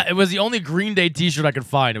T-shirt. Too. Yeah, it was the only Green Day T-shirt I could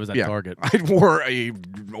find. It was at Target. I wore a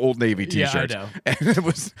Old Navy Yeah, I T-shirt. know. And it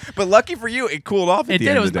was, but lucky for you, it cooled off. At It the did,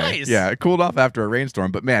 end it of the was day. nice. Yeah, it cooled off after a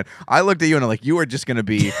rainstorm. But man, I looked at you and I'm like, you are just gonna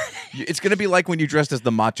be. It's gonna be like when you dressed as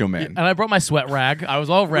the Macho Man. And I brought my sweat rag. I was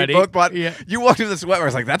all ready. We both bought. Yeah. You walked into the sweat rag. I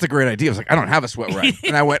was like, that's a great idea. I was like, I don't have a sweat rag.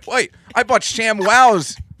 And I went, wait, I bought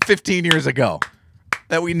ShamWows 15 years ago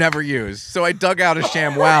that we never used. So I dug out a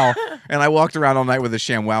ShamWow and I walked around all night with a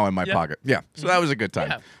ShamWow in my Yep. pocket. Yeah. So that was a good time.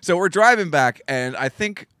 Yeah. So we're driving back, and I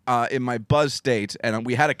think in my buzz state, and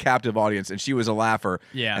we had a captive audience, and she was a laugher.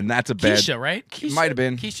 Yeah. And that's a bad. Keisha, right? Keisha? Might have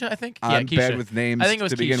been. Keisha, I think. I'm Keisha. bad with names I think it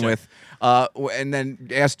was to begin Keisha. with. And then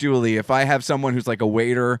ask Julie if I have someone who's like a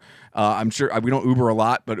waiter. I'm sure we don't Uber a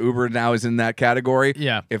lot, but Uber now is in that category.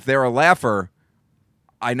 Yeah. If they're a laugher,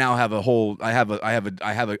 I now have a whole. I have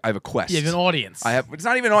a quest. You have an audience. It's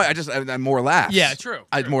not even. I have more laughs. Yeah, true.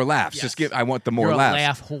 I had more laughs. Yes. I want the more You're laughs. a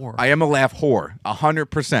laugh whore. I am a laugh whore.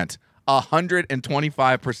 100%.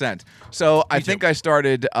 125%. So I think I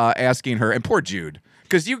started asking her, and poor Jude,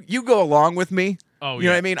 because you go along with me. Oh, you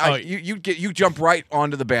know yeah. what I mean? You jump right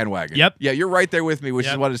onto the bandwagon. Yep. Yeah, you're right there with me, which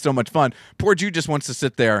is what is so much fun. Poor Jude just wants to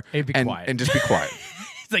sit there Hey, be quiet. and just be quiet.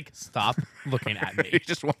 He's like, stop looking at He me.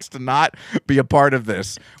 just wants to not be a part of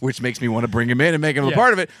this, which makes me want to bring him in and make him a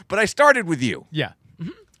part of it. But I started with you. Yeah.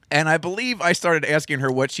 And I believe I started asking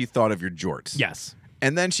her what she thought of your jorts. Yes.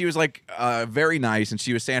 And then she was like, very nice, and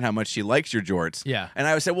she was saying how much she likes your jorts. Yeah. And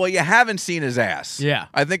I said, well, you haven't seen his ass. Yeah.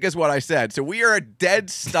 I think is what I said. So we are dead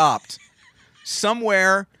stopped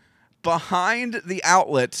somewhere behind the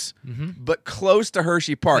outlets, but close to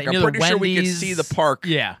Hershey Park. Like I'm near the pretty sure we could Wendy's. see the park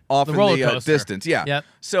Yeah. off The in roller the coaster. distance. Yeah. Yep.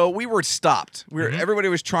 So we were stopped. Everybody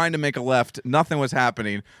was trying to make a left. Nothing was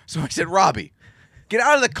happening. So I said, Robbie, get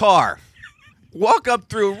out of the car. Walk up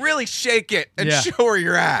through, really shake it, and Yeah. show her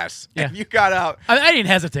your ass. Yeah. And you got out. I didn't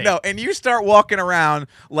hesitate. No, and you start walking around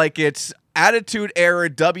like it's Attitude Era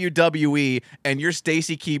WWE, and you're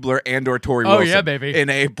Stacy Keibler and/or Tori Oh, Wilson. yeah, baby. In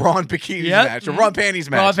a brawn bikini Yep. match, or brawn panties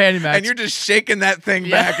match. Brawn panty match. And you're just shaking that thing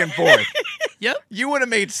Yeah. back and forth. Yep. You would have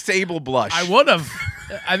made Sable blush. I would have.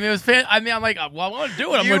 I mean, it was I'm like, well, I want to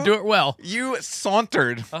do it. I'm going to do it well. You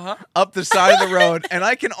sauntered up the side of the road, and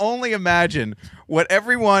I can only imagine what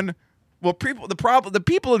everyone. Well, the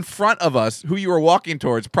people in front of us who you were walking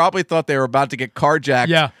towards probably thought they were about to get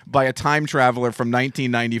carjacked by a time traveler from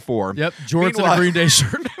 1994. Yep, Jorts in a Meanwhile- Green Day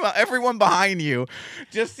shirt. Well, everyone behind you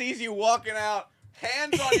just sees you walking out,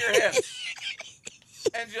 hands on your hips,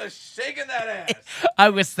 and just shaking that ass. I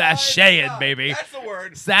was sashaying, God, baby. That's the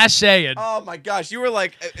word. Sashaying. Oh my gosh, you were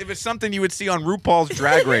like, it was something you would see on RuPaul's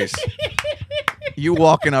Drag Race. You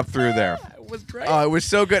walking up through there. It was great. Oh, it was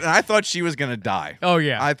so good. And I thought she was going to die. Oh,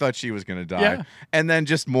 yeah. I thought she was going to die. Yeah. And then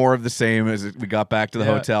just more of the same as we got back to the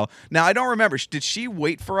Yeah. hotel. Now, I don't remember. Did she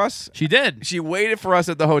wait for us? She did. She waited for us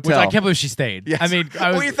at the Which hotel. I can't believe she stayed. Yes. I mean,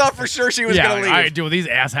 we thought for sure she was going to leave. I ain't doing these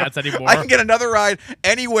asshats anymore. I can get another ride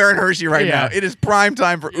anywhere in Hershey right Yeah. now. It is prime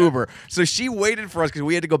time for Uber. So she waited for us because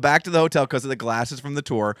we had to go back to the hotel because of the glasses from the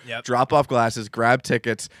tour, Yep. drop off glasses, grab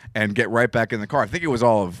tickets, and get right back in the car. I think it was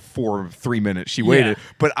all of 3 minutes. She waited.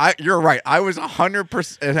 But you're right. I was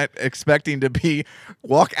 100% expecting to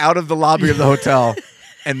walk out of the lobby of the hotel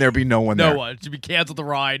and there be no one there. No one. Should be canceled the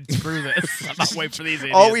ride. Screw this. I'm not waiting for these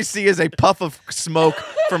idiots. All we see is a puff of smoke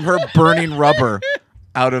from her burning rubber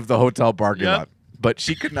out of the hotel parking Yep. lot. But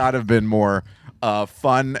she could not have been more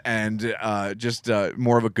fun and just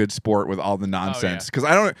more of a good sport with all the nonsense. Because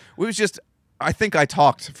I think I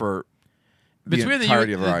talked for the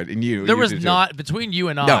entirety of the ride. And you. There you was did too. not, between you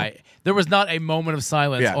and I, there was not a moment of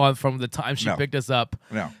silence Yeah. from the time she No. picked us up.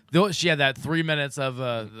 No. She had that 3 minutes of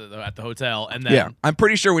at the hotel. And then Yeah, I'm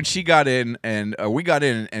pretty sure when she got in and we got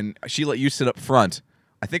in and she let you sit up front,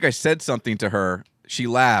 I think I said something to her. She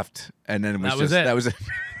laughed, and then it was That was just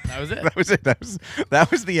it. that was it. that was it. That was it.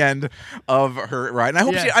 That was the end of her ride. And I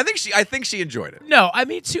hope Yeah. I think she enjoyed it. No, I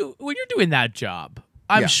mean, too, when you're doing that job,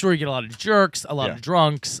 I'm Yeah. sure you get a lot of jerks, a lot Yeah. of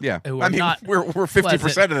drunks. Yeah. Who I are mean, not we're 50%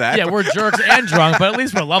 pleasant. of that. Yeah, we're jerks and drunk, but at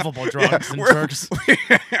least we're lovable drunks and We're- jerks.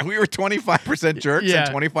 we were 25% jerks Yeah.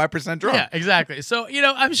 and 25% drunk. Yeah, exactly. So,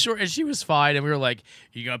 I'm sure, and she was fine, and we were like,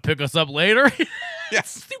 "You gonna pick us up later?" Yes.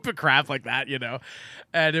 Stupid crap like that,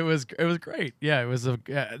 And it was great. Yeah, it was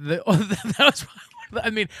that was. I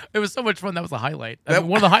mean, it was so much fun. That was the highlight.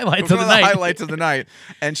 One of the highlights It was of one the of night. the highlights of the night.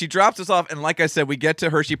 And she drops us off. And like I said, we get to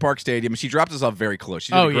Hershey Park Stadium. And she dropped us off very close.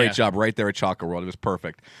 She did a great yeah. job right there at Chocolate World. It was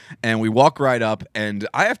perfect. And we walk right up. And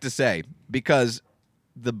I have to say, because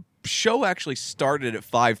the show actually started at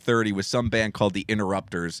 5:30 with some band called the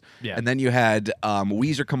Interrupters. Yeah. And then you had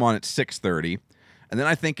Weezer come on at 6:30. And then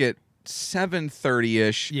I think at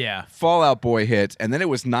 7:30-ish, Yeah. Fall Out Boy hit. And then it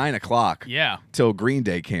was 9 o'clock Yeah, till Green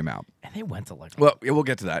Day came out. and they went to like. Well, we'll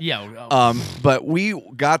get to that. Yeah. But we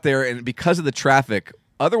got there, and because of the traffic,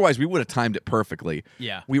 otherwise we would have timed it perfectly.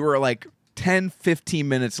 Yeah. We were like 10, 15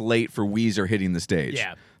 minutes late for Weezer hitting the stage.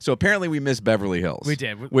 Yeah. So apparently we missed Beverly Hills. We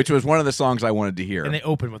did. Which was one of the songs I wanted to hear. And they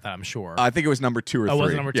opened with that, I'm sure. I think it was number 2 or 3. Oh,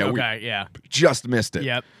 was it number 2? Yeah, we Okay, yeah. just missed it.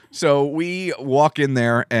 Yep. So we walk in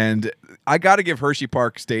there, and I got to give Hershey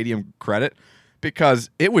Park Stadium credit because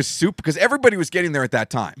it was super. Because everybody was getting there at that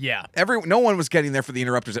time. Yeah. No one was getting there for the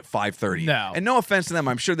Interrupters at 5:30. No. And no offense to them,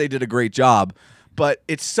 I'm sure they did a great job, but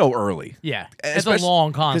it's so early. Yeah. It's a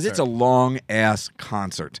long concert. Because it's a long ass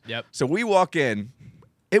concert. Yep. So we walk in.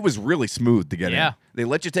 It was really smooth to get Yeah. in. They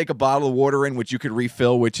let you take a bottle of water in, which you could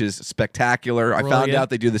refill, which is spectacular. I found Brilliant. out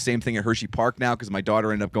they do the same thing at Hershey Park now because my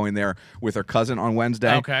daughter ended up going there with her cousin on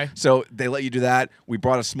Wednesday. Okay. So they let you do that. We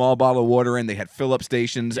brought a small bottle of water in. They had fill-up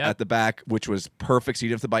stations Yep. at the back, which was perfect. So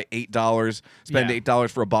you'd have to buy $8, spend Yeah.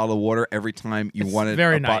 $8 for a bottle of water every time you It's wanted.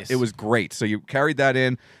 very a nice. It was great. So you carried that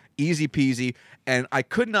in, easy peasy. And I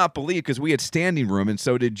could not believe, because we had standing room, and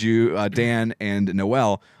so did you, Dan and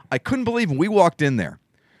Noel. I couldn't believe when we walked in there.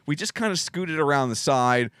 We just kind of scooted around the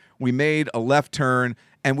side. We made a left turn,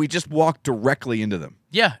 and we just walked directly into them.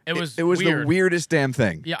 Yeah, it was It was weird. the weirdest damn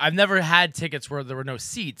thing. Yeah, I've never had tickets where there were no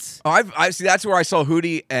seats. Oh, I see. That's where I saw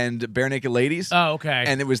Hootie and Bare Naked Ladies. Oh, okay.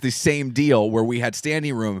 And it was the same deal where we had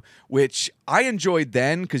standing room, which I enjoyed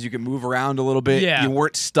then because you could move around a little bit. Yeah. You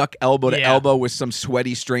weren't stuck elbow to Yeah. elbow with some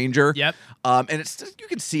sweaty stranger. Yep. And it's just, you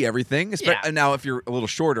can see everything. Yeah. And now if you're a little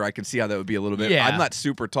shorter, I can see how that would be a little bit. Yeah. I'm not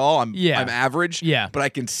super tall. I'm Yeah. average. Yeah. But I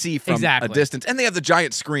can see from Exactly. a distance. And they have the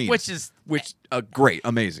giant screen, Which is great,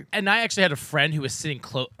 amazing. and I actually had a friend who was sitting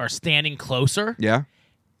standing closer, Yeah.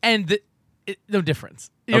 and no difference.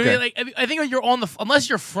 You know what I Okay. mean? Like, I think you're on unless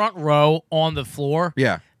you're front row on the floor.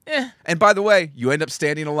 Yeah. Eh. And by the way, you end up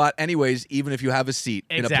standing a lot anyways, even if you have a seat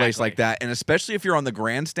in a place Exactly. like that. And especially if you're on the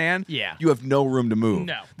grandstand, Yeah. you have no room to move.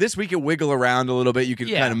 No. This week you wiggle around a little bit. You can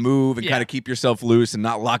Yeah. kind of move and Yeah. kind of keep yourself loose and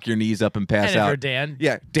not lock your knees up and pass And if out. you're Dan,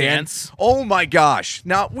 Yeah, Dan. dance. Oh my gosh.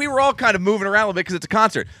 Now, we were all kind of moving around a little bit because it's a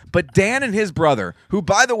concert. But Dan and his brother, who,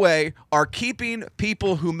 by the way, are keeping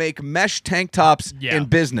people who make mesh tank tops Yeah. in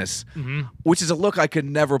business, which is a look I could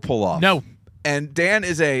never pull off. No. And Dan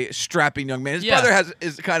is a strapping young man. His Yeah. brother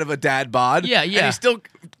is kind of a dad bod. Yeah, And yeah. he still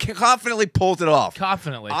confidently pulls it off.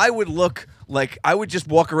 confidently. I would look like I would just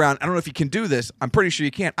walk around. I don't know if you can do this. I'm pretty sure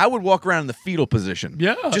you can. I would walk around in the fetal position.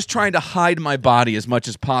 Yeah. Just trying to hide my body as much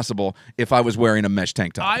as possible if I was wearing a mesh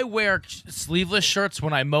tank top. I wear sleeveless shirts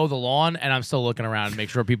when I mow the lawn, and I'm still looking around to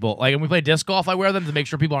make sure people like when we play disc golf. I wear them to make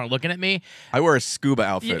sure people aren't looking at me. I wear a scuba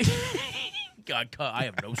outfit. God, I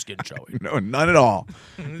have no skin showing. No, none at all.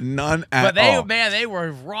 None at But they, all. man, they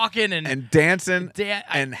were rocking and dancing Dan-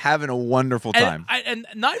 and having a wonderful time. and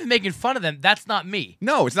not even making fun of them. That's not me.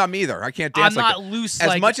 No, it's not me either. I can't dance I'm like not that. loose As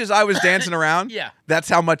like- much as I was dancing around, Yeah. that's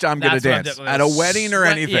how much I'm going to That's what I'm dance. doing. At a wedding or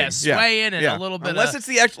Sway- anything. yeah, swaying and a little bit Unless of- it's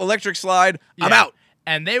the electric slide, I'm Yeah. out.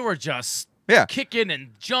 And they were just Yeah. kicking and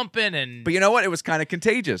jumping and But you know what? It was kind of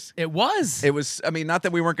contagious. it was. It was, I mean, not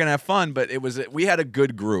that we weren't going to have fun, but we had a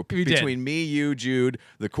good group We did. between me, you, Jude,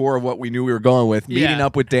 the core of what we knew we were going with, Yeah. meeting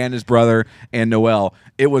up with Dan, his brother, and Noel.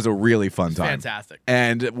 It was a really fun time. fantastic.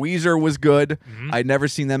 And Weezer was good. Mm-hmm. I'd never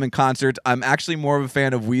seen them in concert. I'm actually more of a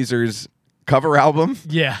fan of Weezer's cover album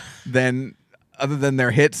Yeah. other than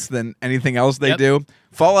their hits than anything else they Yep. do.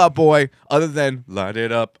 Fall Out Boy, other than Light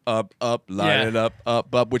It Up, Up, Up, Light Yeah. It Up,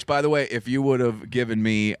 Up, Up, which, by the way, if you would have given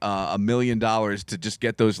me $1 million to just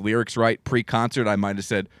get those lyrics right pre-concert, I might have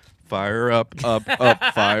said, fire up, up,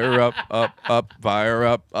 fire up, fire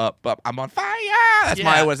up, up. I'm on fire. That's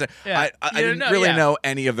my Yeah. was. Yeah. I You didn't know, really yeah. know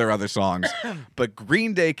any of their other songs, but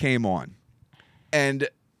Green Day came on, and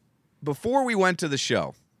before we went to the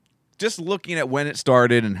show, just looking at when it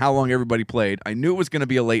started and how long everybody played, I knew it was going to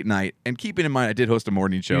be a late night. And keeping in mind, I did host a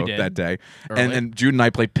morning show did. that day, Early. and Jude and I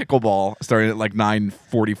played pickleball starting at like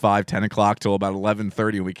 9:45, 10 o'clock till about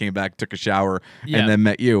 11:30. And we came back, took a shower, Yeah. and then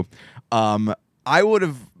met you. I would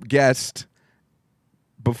have guessed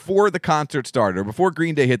before the concert started or before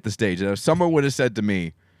Green Day hit the stage, if someone would have said to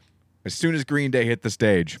me, as soon as Green Day hit the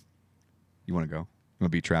stage, "You want to go? You want to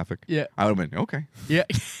beat traffic?" Yeah. I would have been okay. Yeah.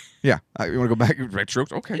 Yeah, you want to go back? Red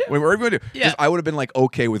strokes? Okay. Whatever you want to do. Yeah. Just, I would have been like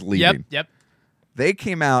okay with leaving. Yep. They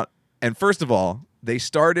came out, and first of all, they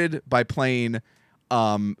started by playing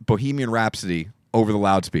Bohemian Rhapsody over the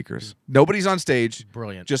loudspeakers. Nobody's on stage.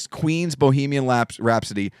 Brilliant. Just Queen's Bohemian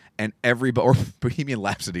Rhapsody and or Bohemian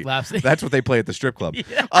Lapsody. Lapsody. That's what they play at the strip club.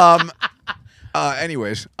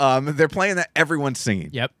 Anyways, they're playing that. Everyone's singing.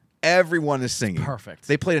 Yep. Everyone is singing. Perfect.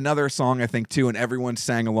 They played another song, I think, too, and everyone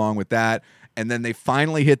sang along with that. And then they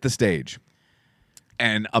finally hit the stage,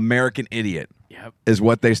 and American Idiot Yep. is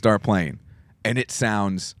what they start playing. And it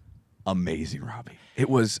sounds amazing, Robbie. It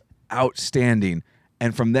was outstanding.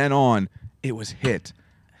 And from then on, it was hit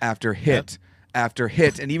after hit after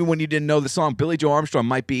hit. And even when you didn't know the song, Billy Joe Armstrong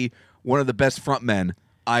might be one of the best frontmen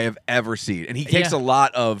I have ever seen. And he takes Yeah. a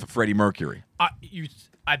lot of Freddie Mercury.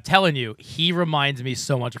 I'm telling you, he reminds me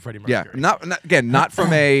so much of Freddie Mercury. Yeah, not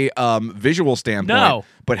from a visual standpoint, No.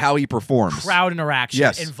 but how he performs. Crowd interaction,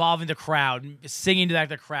 Yes. involving the crowd, singing to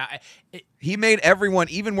the crowd. He made everyone,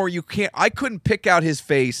 even where I couldn't pick out his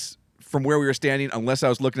face from where we were standing unless I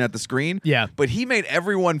was looking at the screen. Yeah. But he made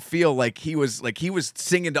everyone feel like he was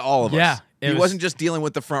singing to all of Yeah. us. He wasn't just dealing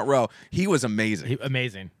with the front row. He was amazing.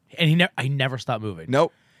 Amazing. And he never stopped moving.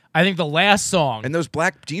 Nope. I think the last song. And those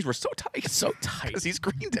black jeans were so tight. So tight. Because he's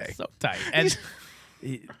Green Day. So tight. And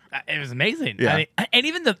it was amazing. Yeah. I mean, and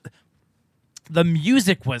even the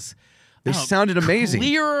music was They sounded amazing.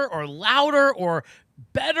 Clearer or louder or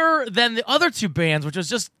better than the other two bands, which was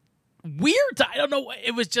just weird. I don't know.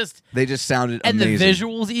 It was just. They just sounded and amazing. And the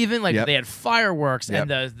visuals, even like Yep. they had fireworks Yep.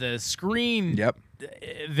 and the screen Yep.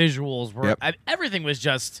 visuals were. Yep. Everything was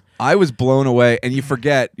just. I was blown away, and you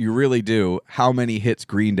forget, you really do, how many hits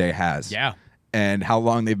Green Day has. Yeah. And how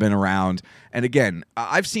long they've been around. And again,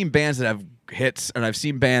 I've seen bands that have hits, and I've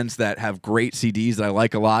seen bands that have great CDs that I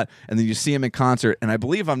like a lot, and then you see them in concert, and I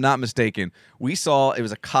believe I'm not mistaken, we saw, it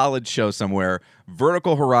was a college show somewhere,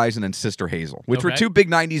 Vertical Horizon and Sister Hazel, which were Okay. two big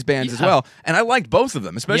 90s bands as Yeah. well, and I liked both of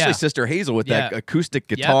them, especially Yeah. Sister Hazel with that Yeah. acoustic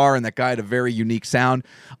guitar, and that guy had a very unique sound.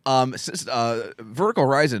 Vertical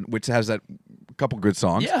Horizon, which has that couple good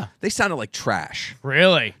songs, Yeah. they sounded like trash.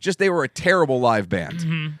 Really? Just they were a terrible live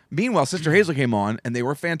band. Meanwhile, Sister Hazel came on and they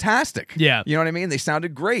were fantastic. Yeah. You know what I mean? They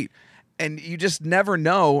sounded great. And you just never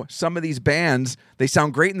know, some of these bands, they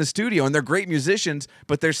sound great in the studio and they're great musicians,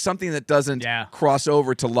 but there's something that doesn't cross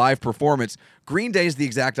over to live performance. Green Day is the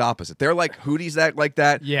exact opposite. They're like Hooties like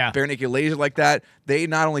that. Yeah. Bare Naked Ladies like that. They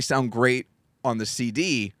not only sound great on the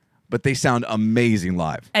CD, but they sound amazing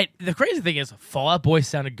live. And the crazy thing is, Fall Out Boy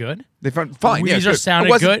sounded good. They found fine. Yeah, Weezer good. sounded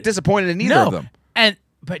I wasn't good. disappointed in either No. of them.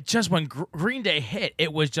 But just when Green Day hit,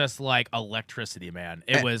 it was just like electricity, man.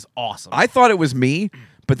 It was awesome. I thought it was me,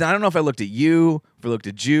 but then I don't know if I looked at you, if I looked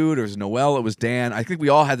at Jude, or it was Noel, it was Dan. I think we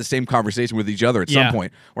all had the same conversation with each other at some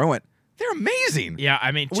point where I went, they're amazing. Yeah,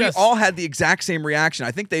 I mean, we all had the exact same reaction.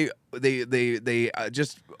 I think they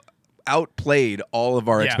just outplayed all of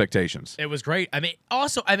our expectations. It was great. I mean,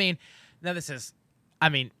 also, now this is,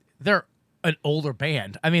 they're an older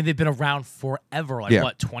band. I mean, they've been around forever. Like,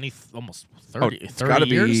 what, 20, almost 30, it's 30 gotta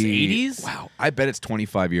years? be, 80s? Wow, I bet it's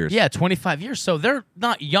 25 years. Yeah, 25 years. So they're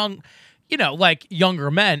not young, like younger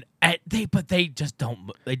men. But they just don't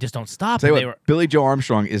stop. Tell you what, Billy Joe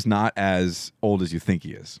Armstrong is not as old as you think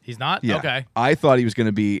he is. He's not? Yeah. Okay. I thought he was going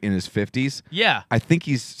to be in his 50s. Yeah. I think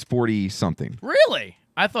he's 40-something. Really?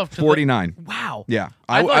 I thought 49. Wow. Yeah,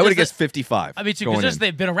 I would have guessed 55. I mean, because just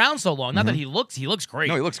they've been around so long. Not that he looks great.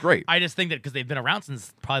 No, he looks great. I just think that because they've been around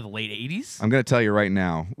since probably the late 80s. I'm going to tell you right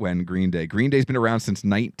now when Green Day's been around since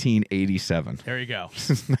 1987. There you go.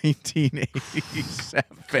 Since 1987.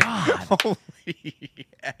 God. Holy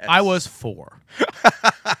yes. I was 4.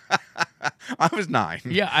 I was 9.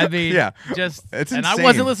 Yeah, I mean, yeah. just it's and insane. I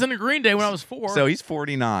wasn't listening to Green Day when I was 4. So he's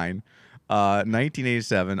 49.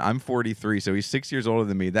 1987. I'm 43, so he's 6 years older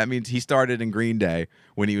than me. That means he started in Green Day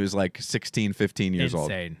when he was like 16, 15 years old.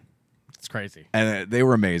 Insane. It's crazy. And they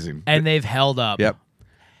were amazing. And they've held up. Yep.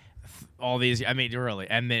 All these, really.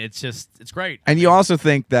 And it's great. And you also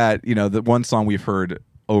think that, the one song we've heard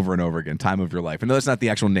over and over again, Time of Your Life. I know that's not the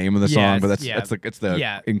actual name of the song, but it's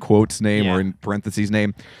the in quotes name or in parentheses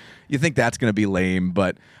name. You think that's going to be lame,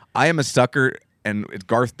 but I am a sucker, and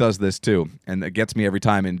Garth does this too, and it gets me every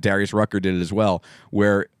time, and Darius Rucker did it as well,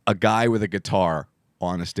 where a guy with a guitar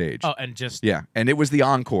on a stage. Oh, and just... Yeah, and it was the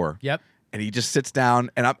encore. Yep. And he just sits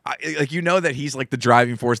down, and I that he's like the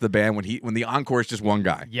driving force of the band when the encore is just one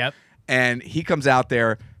guy. Yep. And he comes out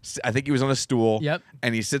there, I think he was on a stool. Yep.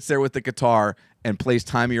 And he sits there with the guitar and plays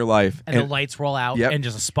Time of Your Life. And the lights roll out, Yep. and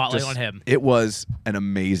just a spotlight on him. It was an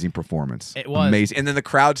amazing performance. It was. Amazing. And then the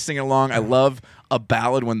crowd singing along. I love a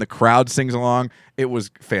ballad when the crowd sings along. It was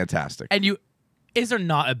fantastic. And is there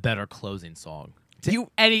not a better closing song?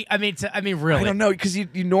 Really? I don't know, because you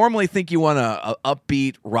normally think you want a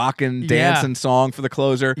upbeat, rockin', dancing song for the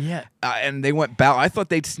closer. Yeah. And they went I thought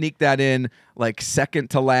they'd sneak that in like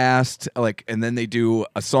second to last, and then they do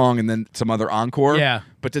a song and then some other encore. Yeah.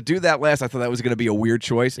 But to do that last, I thought that was going to be a weird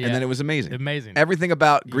choice, Yeah. and then it was amazing. Amazing. Everything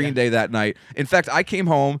about Green Day that night. In fact, I came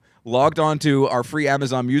home, logged onto our free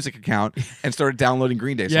Amazon Music account, and started downloading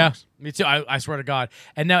Green Day songs. Yeah, me too. I swear to God.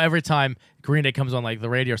 And now every time Green Day comes on like the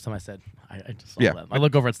radio or something, I said, I just saw them. I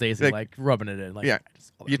look over at Stacey like rubbing it in. Like, Yeah. I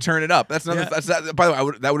just saw You them. turn it up. That's another. Yeah. That's that. By the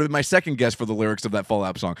way, that would have been my second guess for the lyrics of that Fall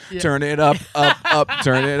Out song. Turn it up, up,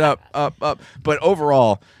 turn it up, up. But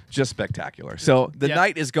overall, just spectacular. So the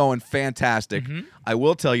night is going fantastic. I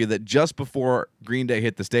will tell you that just before Green Day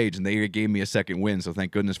hit the stage, and they gave me a second win, so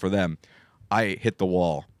thank goodness for them, I hit the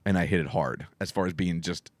wall, and I hit it hard as far as being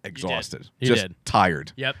just exhausted. You just did.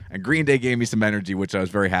 tired. Yep. And Green Day gave me some energy, which I was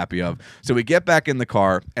very happy of. So we get back in the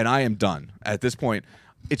car, and I am done. At this point,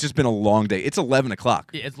 it's just been a long day. It's 11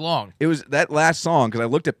 o'clock. Yeah, it's long. It was that last song, because I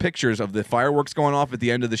looked at pictures of the fireworks going off at the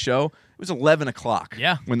end of the show. It was 11 o'clock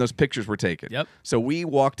Yeah. when those pictures were taken. Yep. So we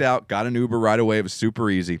walked out, got an Uber right away. It was super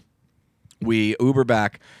easy. We Uber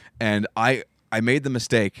back, and I made the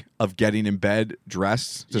mistake of getting in bed,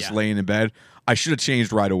 dressed, just Yeah. laying in bed. I should have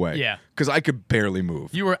changed right away. Yeah. Because I could barely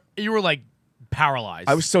move. You were like paralyzed.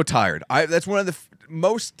 I was so tired. That's one of the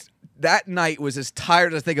most. That night was as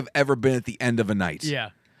tired as I think I've ever been at the end of a night. Yeah.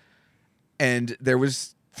 And there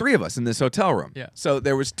was 3 of us in this hotel room. Yeah. So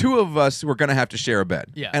there was 2 of us who were going to have to share a bed.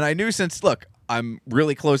 Yeah. And I knew, since, look, I'm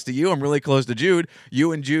really close to you. I'm really close to Jude.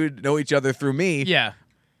 You and Jude know each other through me. Yeah.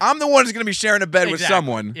 I'm the one who's going to be sharing a bed with Exactly.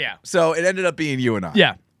 someone. Yeah. So it ended up being you and I.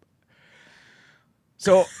 Yeah.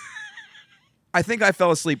 So I think I fell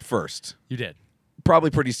asleep first, You did. probably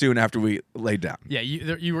pretty soon after we laid down. Yeah.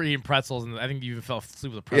 You were eating pretzels, and I think you even fell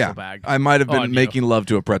asleep with a pretzel bag. I might have been on you. making love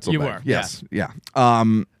to a pretzel You bag. were, Yes. Yeah.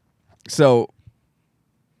 So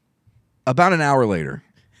about an hour later,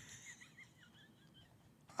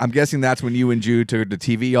 I'm guessing that's when you and Jude took the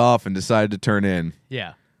TV off and decided to turn in.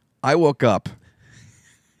 Yeah. I woke up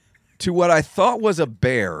to what I thought was a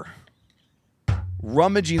bear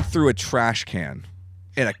rummaging through a trash can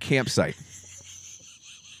in a campsite.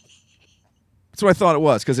 That's what I thought it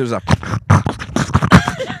was, because it was a...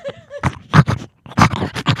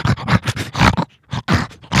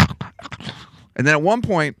 And then at one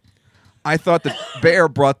point, I thought the bear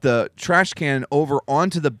brought the trash can over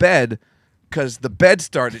onto the bed because the bed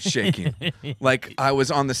started shaking. Like I was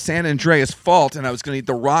on the San Andreas Fault and I was going to need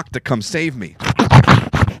the Rock to come save me.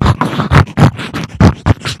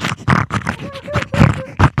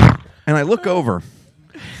 And I look over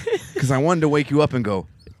because I wanted to wake you up and go,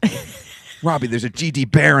 Robbie, there's a GD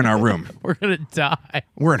bear in our room. We're gonna die.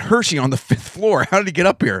 We're in Hershey on the 5th floor. How did he get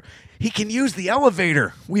up here? He can use the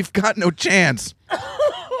elevator. We've got no chance.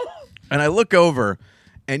 And I look over,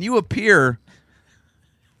 and you appear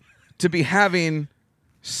to be having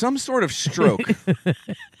some sort of stroke.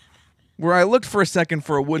 Where I looked for a second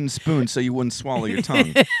for a wooden spoon so you wouldn't swallow your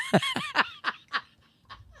tongue.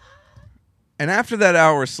 And after that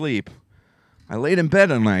hour of sleep, I laid in bed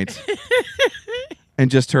at night and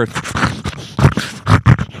just heard...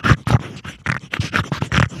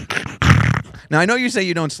 Now, I know you say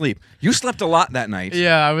you don't sleep. You slept a lot that night.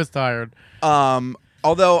 Yeah, I was tired.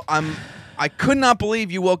 Although I could not believe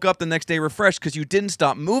you woke up the next day refreshed, because you didn't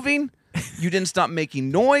stop moving. You didn't stop making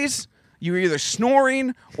noise. You were either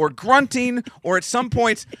snoring or grunting or at some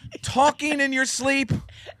points talking in your sleep.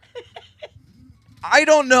 I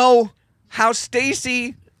don't know how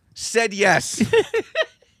Stacy said yes.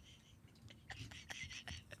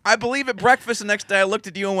 I believe at breakfast the next day I looked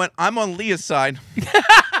at you and went, I'm on Leah's side.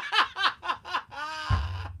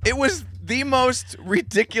 It was the most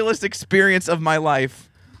ridiculous experience of my life.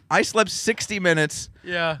 I slept 60 minutes.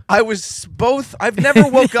 Yeah. I've never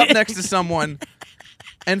woke up next to someone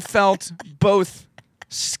and felt both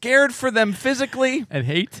scared for them physically And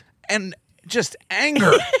hate. and just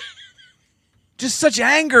anger. Just such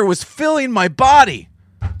anger was filling my body.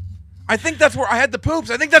 I think that's where I had the poops.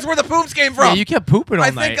 I think that's where the poops came from. Yeah, you kept pooping all I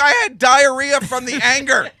night. think I had diarrhea from the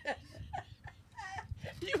anger.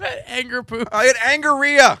 You had anger poop. I had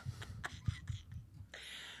angeria.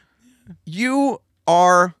 You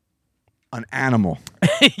are an animal.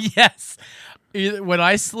 Yes. When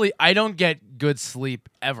I sleep, I don't get good sleep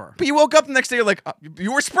ever. But you woke up the next day, you're like,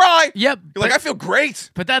 you were spry. Yep. You're like, I feel great.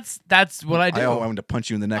 But that's what I do. I wanted to punch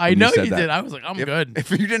you in the neck. I when know you said you that. did. I was like, I'm good.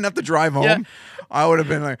 If you didn't have to drive home, Yeah. I would have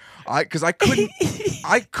been like, because I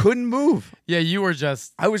couldn't move. Yeah, you were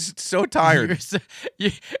just. I was so you were tired. so-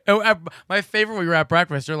 my favorite when we were at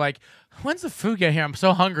breakfast, you're like, when's the food get here? I'm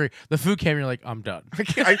so hungry. The food came, you're like, I'm done.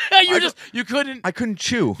 You couldn't. I couldn't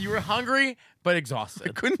chew. You were hungry, but exhausted.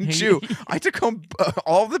 I couldn't chew. I took home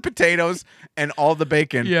all the potatoes and all the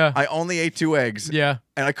bacon. Yeah. I only ate 2 eggs. Yeah.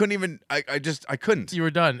 And I couldn't even. I couldn't. You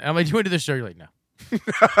were done. And I'm like, do you want to do the show? You're like, no.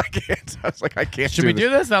 I can't. I was like, I can't. Should we do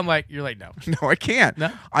this? I'm like, you're like, no. No, I can't.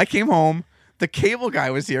 No? I came home. The cable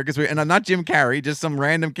guy was here and not Jim Carrey, just some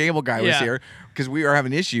random cable guy was Yeah. here because we were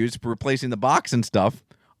having issues replacing the box and stuff.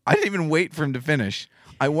 I didn't even wait for him to finish.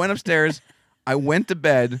 I went upstairs. I went to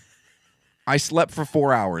bed. I slept for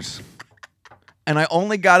 4 hours. And I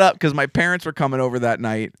only got up because my parents were coming over that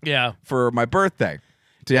night Yeah. for my birthday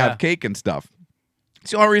to Yeah. have cake and stuff.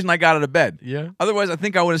 It's the only reason I got out of bed. Yeah. Otherwise, I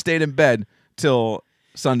think I would have stayed in bed till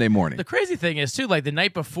Sunday morning. The crazy thing is, too, like the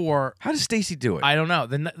night before, How does Stacy do it? I don't know.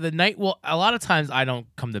 The night, well, a lot of times I don't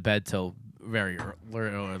come to bed till very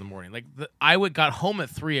early in the morning. Like I got home at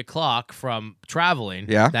 3:00 from traveling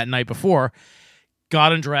Yeah. that night before,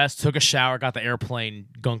 got undressed, took a shower, got the airplane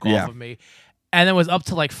gunk Yeah. off of me, and then was up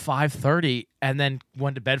to like 5:30, and then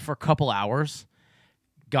went to bed for a couple hours.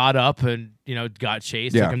 Got up and got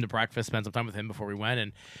Chase, Yeah. took him to breakfast, spent some time with him before we went,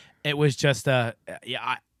 and it was just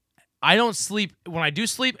I don't sleep. When I do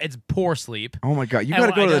sleep, it's poor sleep. Oh my God, you And got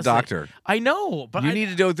to when go I to the don't sleep- doctor. I know, but You need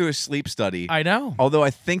to go through a sleep study. I know. Although I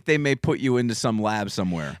think they may put you into some lab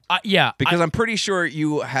somewhere. Yeah, Because I'm pretty sure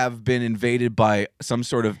you have been invaded by some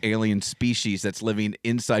sort of alien species that's living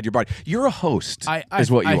inside your body. You're a host, is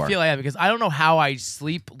what you are. I feel I am because I don't know how I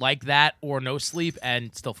sleep like that or no sleep and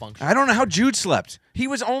still function. I don't know how Jude slept. He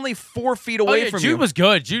was only 4 feet away from Jude you. was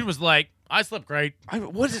good. Jude was like, I slept great. I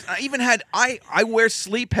wear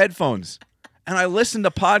sleep headphones. And I listen to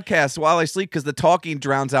podcasts while I sleep because the talking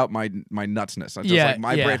drowns out my nutsness. It's just like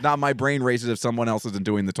my brain, not my brain races if someone else isn't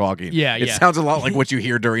doing the talking. It sounds a lot like what you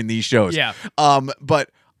hear during these shows. Yeah.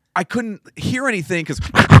 But I couldn't hear anything because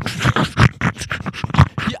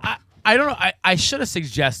I don't know. I should have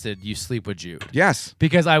suggested you sleep with Jude. Yes.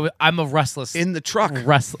 Because I'm a restless in the truck.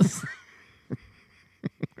 Restless.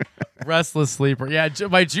 Restless sleeper. Yeah,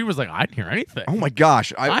 my Jude was like, I didn't hear anything. Oh my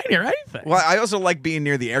gosh. I didn't hear anything. Well, I also like being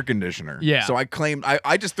near the air conditioner. Yeah. So I claimed,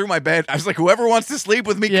 I just threw my bed. I was like, whoever wants to sleep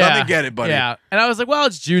with me, come and get it, buddy. Yeah. And I was like, well,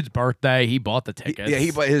 it's Jude's birthday. He bought the tickets. He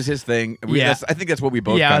bought his thing. Yeah. I think that's what we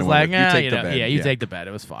both I kind was of like, wanted. You take the bed. Yeah, you take the bed.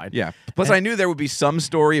 It was fine. Yeah. Plus, I knew there would be some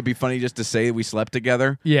story. It'd be funny just to say we slept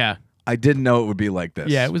together. Yeah. I didn't know it would be like this.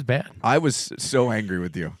 Yeah, it was bad. I was so angry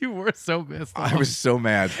with you. You were so pissed off. I was so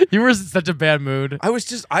mad. You were in such a bad mood. I was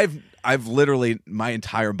just, I've literally, my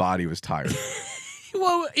entire body was tired.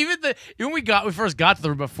 Well, even when we first got to the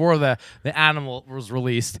room before the animal was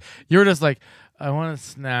released, you were just like, I want a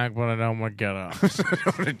snack, but I don't want to get up. I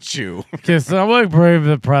don't want to chew. Okay, so I'm like brave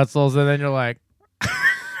the pretzels, and then you're like,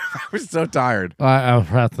 I was so tired.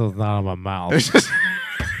 Pretzels not in my mouth.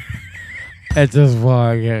 It's just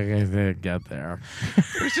why I get there.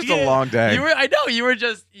 It was just a long day. I know you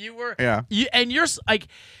were. Yeah. And you're like,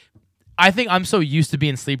 I think I'm so used to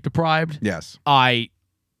being sleep deprived. Yes. I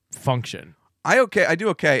function. I do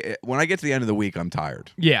okay. When I get to the end of the week, I'm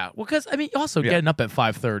tired. Yeah. Well, because I mean, also getting up at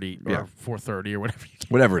 5:30 or 4:30 or whatever.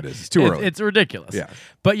 Whatever it is, it's too early. It's ridiculous. Yeah.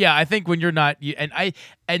 But yeah, I think when you're not,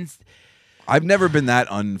 I've never been that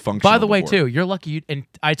unfunctional. By the way, before. too, you're lucky. And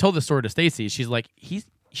I told the story to Stacy. She's like,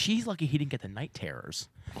 she's lucky he didn't get the night terrors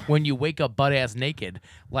when you wake up butt ass naked,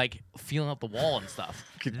 like feeling up the wall and stuff.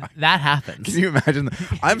 That happens. Can you imagine?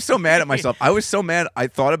 I'm so mad at myself. I was so mad. I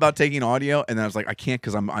thought about taking audio, and then I was like, I can't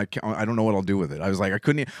because I don't know what I'll do with it. I was like, I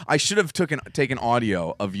couldn't. I should have taken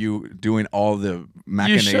audio of you doing all the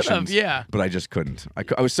machinations. You should have, yeah. But I just couldn't.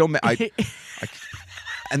 I was so mad.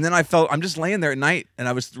 And then I felt I'm just laying there at night, and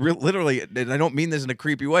I was literally, and I don't mean this in a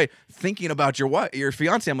creepy way, thinking about your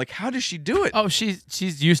fiance. I'm like, how does she do it? Oh,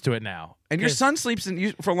 she's used to it now. And your son sleeps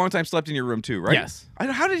for a long time. Slept in your room too, right? Yes.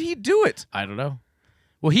 How did he do it? I don't know.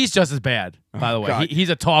 Well, he's just as bad, by the way. God. He's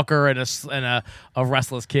a talker and a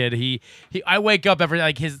restless kid. I wake up every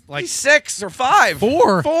he's 6 or 5,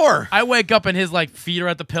 4. 4. I wake up and his feet are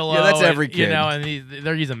at the pillow. Yeah, that's and, every kid. and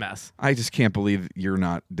he's a mess. I just can't believe you're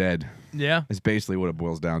not dead. Yeah. Is basically what it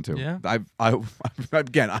boils down to. Yeah.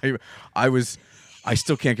 I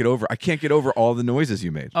still can't get over. I can't get over all the noises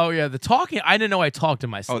you made. Oh yeah, the talking. I didn't know I talked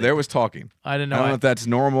in my sleep. Oh, there was talking. I didn't know. I don't know if that's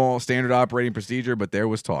normal, standard operating procedure, but there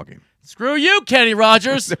was talking. Screw you, Kenny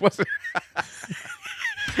Rogers. It wasn't.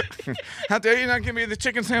 How dare you not give me the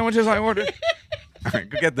chicken sandwiches I ordered? All right,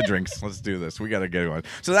 go get the drinks. Let's do this. We got to get going.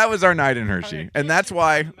 So that was our night in Hershey. And that's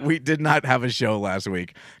why we did not have a show last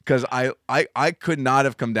week, because I could not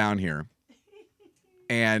have come down here.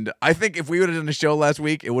 And I think if we would have done a show last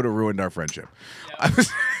week, it would have ruined our friendship. Yeah.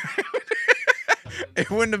 It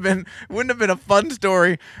wouldn't have been a fun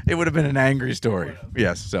story. It would have been an angry story.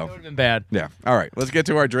 Yes, so. It would have been bad. Yeah. All right, let's get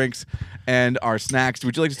to our drinks and our snacks.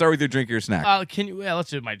 Would you like to start with your drink or your snack? Let's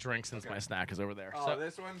do my drink since my snack is over there. Oh,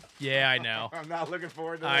 this one? Yeah, I know. I'm not looking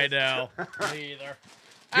forward to this. I know. Me either.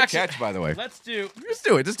 Good catch, by the way. Let's do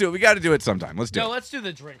it. We got to do it sometime. Let's do it. No, let's do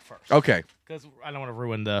the drink first. Okay. Because I don't want to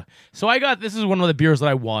ruin the. So this is one of the beers that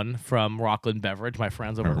I won from Rockland Beverage, my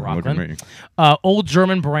friends over at Look at Rockland. me. Old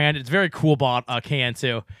German brand. It's very cool can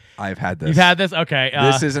too. I've had this. You've had this? Okay.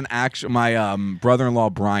 This is an actual. My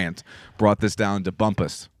brother-in-law Bryant brought this down to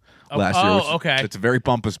Bumpus last year. Oh, okay. It's a very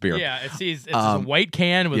Bumpus beer. Yeah, it's a white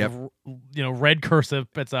can with red cursive.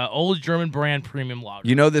 It's an Old German brand premium lager.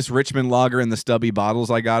 You know this Richmond lager in the stubby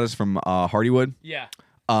bottles I got is from Hardywood? Yeah.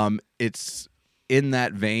 It's in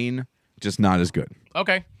that vein, just not as good.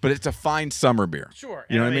 Okay. But it's a fine summer beer. Sure.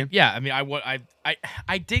 You know what I mean? Yeah. I mean,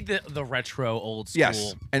 I dig the retro old school.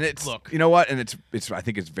 Yes. And it's look. You know what? And it's I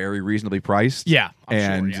think it's very reasonably priced. Yeah. I'm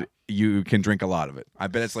and sure, you can drink a lot of it. I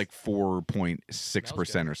bet it's like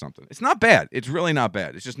 4.6% or something. It's not bad. It's really not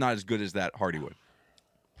bad. It's just not as good as that Hardywood.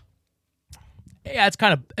 Yeah, it's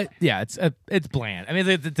kind of it's bland. I mean,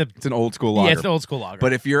 It's an old school lager. Yeah, it's an old school lager.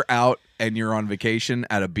 But if you're out and you're on vacation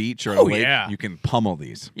at a beach or a lake, yeah. you can pummel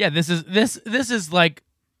these. yeah, this is like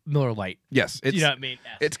Miller Lite. Yes, it's You know what I mean?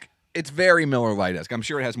 it's very Miller Lite-esque. I'm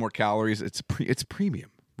sure it has more calories. It's premium.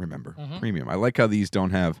 Remember, premium. I like how these don't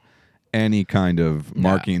have any kind of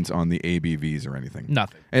markings on the ABVs or anything.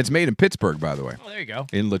 Nothing. And it's made in Pittsburgh, by the way. Oh, there you go.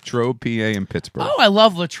 In Latrobe, PA, in Pittsburgh. Oh, I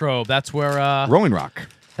love Latrobe. That's where Rolling Rock.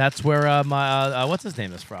 that's where my what's his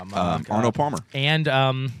name is from? Arnold Palmer. And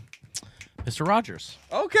Mr. Rogers.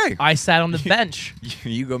 Okay. I sat on the bench.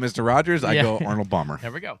 You go Mr. Rogers, I Yeah. go Arnold Palmer.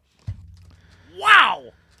 There we go. Wow,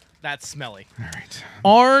 that's smelly. All right.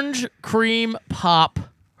 Orange cream pop,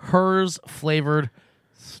 hers flavored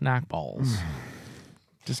snack balls.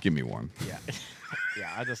 Just give me one. Yeah,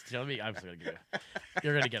 yeah. I'm just gonna give you.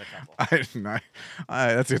 You're gonna get a couple.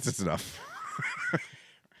 That's enough.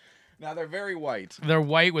 Now they're very white. They're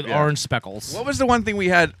white with Yeah. orange speckles. What was the one thing we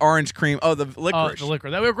had? Orange cream. Oh, the Oh, licorice. the liquor.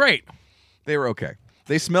 They were great. They were okay.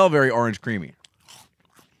 They smell very orange creamy.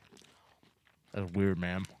 That's weird,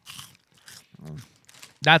 man.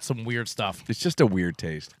 That's some weird stuff. It's just a weird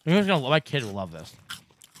taste. My kid will love this.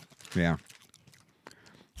 Yeah.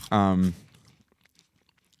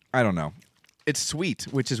 I don't know. It's sweet,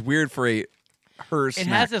 which is weird for a her It snack.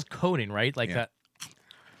 has this coating, right? Like Yeah. that.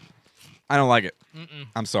 I don't like it.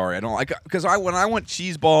 I'm sorry. I don't like it because when I want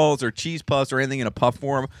cheese balls or cheese puffs or anything in a puff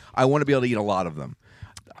form, I want to be able to eat a lot of them.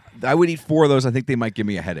 I would eat 4 of those. I think they might give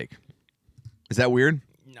me a headache. Is that weird?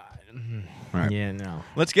 No. All right. Yeah, no.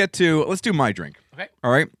 Let's do my drink. Okay.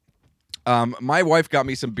 All right. My wife got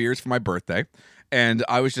me some beers for my birthday, and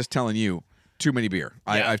I was just telling you, too many beer.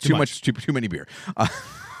 I Yeah, have too too many beer.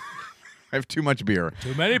 I have too much beer.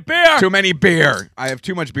 Too many beer. Too many beer. I have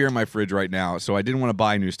too much beer in my fridge right now, so I didn't want to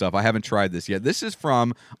buy new stuff. I haven't tried this yet. This is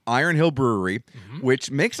from Iron Hill Brewery, which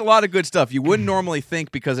makes a lot of good stuff. You wouldn't normally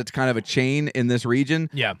think because it's kind of a chain in this region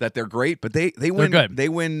that they're great, but they win. good. They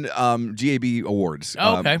win GAB awards.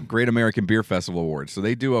 Oh, okay. Great American Beer Festival awards. So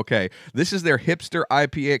they do okay. This is their hipster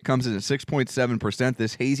IPA. It comes in at 6.7%.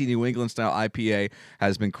 This hazy New England style IPA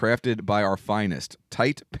has been crafted by our finest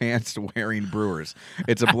tight pants wearing brewers.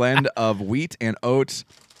 It's a blend of wheat and oats,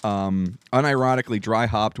 unironically dry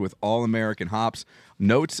hopped with all American hops.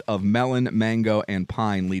 Notes of melon, mango, and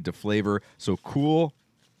pine lead to flavor. So cool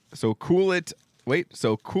it.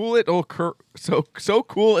 So cool it'll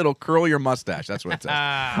curl your mustache. That's what it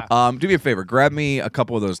says. Do me a favor, grab me a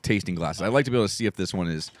couple of those tasting glasses. I'd like to be able to see if this one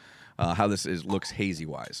is how this is looks hazy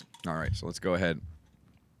wise. All right, so let's go ahead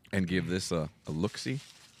and give this a look-see.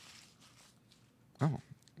 Oh,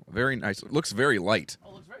 very nice. It looks very light. Oh,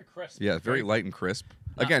 it looks very crisp. Yeah, very light and crisp.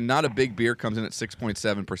 Again, not a big beer. Comes in at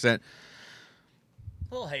 6.7%. A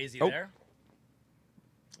little hazy Oh. there.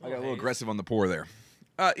 I got a little aggressive on the pour there.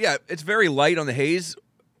 Yeah, it's very light on the haze.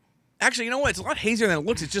 Actually, you know what? It's a lot hazier than it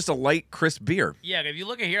looks. It's just a light, crisp beer. Yeah, if you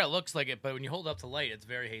look at here, it looks like it, but when you hold it up to light, it's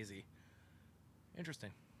very hazy.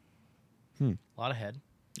 Interesting. A lot of head.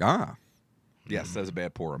 Ah. Yes, that's a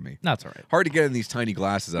bad pour on me. That's all right. Hard to get in these tiny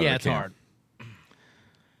glasses out Yeah, of it's the can. hard.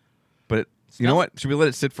 But you know what? Should we let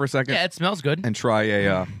it sit for a second? Yeah, it smells good. And try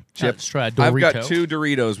a chip. Let's try a I've got Dorito. 2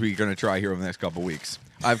 Doritos we're going to try here over the next couple weeks.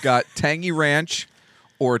 I've got Tangy Ranch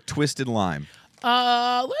or Twisted Lime.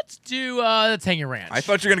 Let's do the Tangy Ranch. I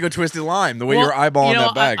thought you were going to go Twisted Lime the way you're eyeballing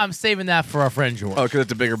that bag. I'm saving that for our friend George. Oh, because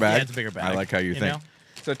it's a bigger bag? Yeah, it's a bigger bag. I like how you think. know?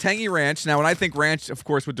 So Tangy Ranch. Now, when I think ranch, of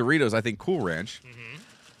course, with Doritos, I think Cool Ranch.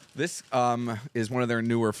 This is one of their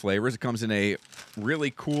newer flavors. It comes in a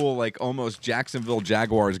really cool, like almost Jacksonville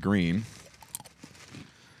Jaguars green.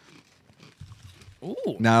 Ooh.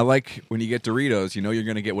 Now, like when you get Doritos, you know you're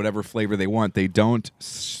going to get whatever flavor they want. They don't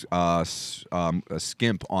skimp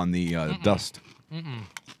on the dust.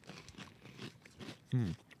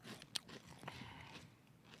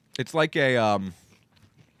 It's like a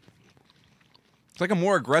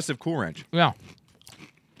more aggressive Cool Ranch. Yeah.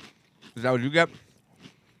 Is that what you get?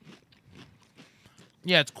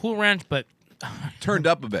 Yeah, it's Cool Ranch, but Turned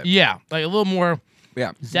up a bit. yeah, like a little more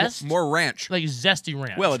Yeah. Zest? More ranch. like zesty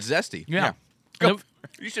ranch. Well, it's zesty. Yeah. Go. Is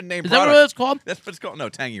You should name Is that product. what it's called? That's what it's called. No,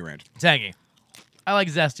 Tangy Ranch. Tangy. I like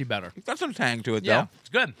zesty better. Got some tang to it, Yeah, though. it's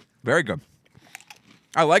good. Very good.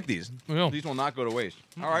 I like these. Yeah. These will not go to waste.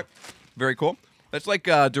 All right. Very cool. That's like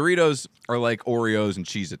Doritos are like Oreos and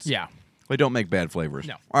Cheez-Its. Yeah. They don't make bad flavors.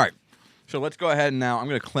 No. All right. So let's go ahead and now I'm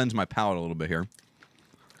going to cleanse my palate a little bit here.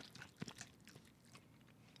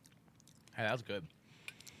 Hey, that was good.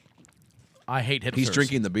 I hate hipsters. He's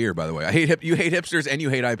drinking the beer, by the way. You hate hipsters and you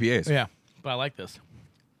hate IPAs. Yeah, but I like this.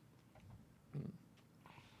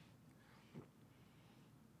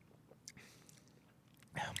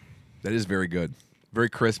 That is very good. Very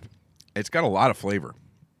crisp. It's got a lot of flavor.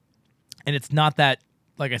 And it's not that,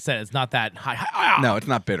 like I said, it's not that high. No, it's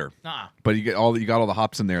not bitter. Nah. But you got all the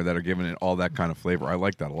hops in there that are giving it all that kind of flavor. I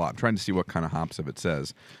like that a lot. I'm trying to see what kind of hops it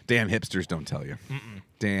says. Damn hipsters don't tell you.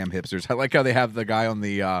 Damn hipsters. I like how they have the guy on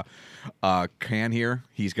the can here.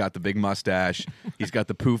 He's got the big mustache. He's got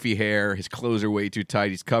the poofy hair. His clothes are way too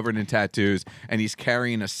tight. He's covered in tattoos, and he's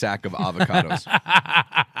carrying a sack of avocados.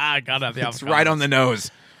 I got it. It's right on the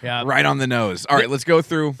nose. Yeah. Right on the nose. All right, let's go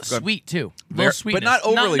through. Sweet, too. Very- Little sweetness. but not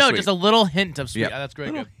overly no, sweet. just a little hint of sweet. Yeah, Yeah, that's great.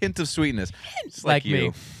 little Good. hint of sweetness. It's Like you.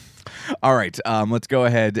 me. All right, let's go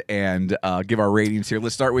ahead and give our ratings here.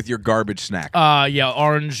 Let's start with your garbage snack. Yeah,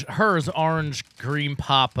 orange cream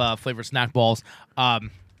pop flavored snack balls. 1.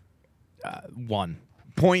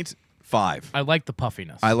 0.5. I like the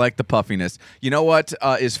puffiness. I like the puffiness. You know what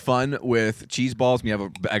is fun with cheese balls when you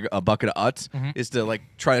have a bucket of Utz is to like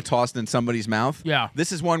try to toss it in somebody's mouth. Yeah.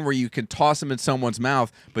 This is one where you can toss them in someone's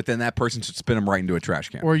mouth, but then that person should spin them right into a trash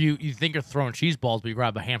can. Or you think you're throwing cheese balls, but you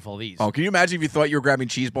grab a handful of these. Oh, can you imagine if you thought you were grabbing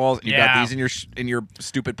cheese balls and you got Yeah. these in your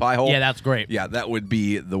stupid pie hole? Yeah, that's great. Yeah, that would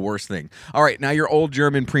be the worst thing. All right, now your old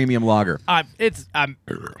German premium lager. I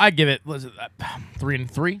give it 3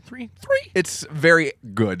 and 3. 3. It's very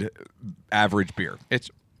good average beer. It's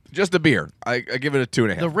just a beer. I give it a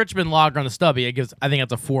 2.5. The Richmond Lager on the stubby, I think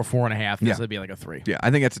that's a 4, 4.5. This would be like a 3. Yeah, I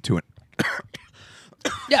think that's a 2.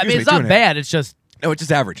 Yeah, I mean, me, it's not 2.5. bad. It's just No, it's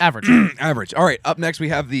just average. average. Average. All right, up next we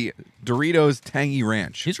have the Doritos Tangy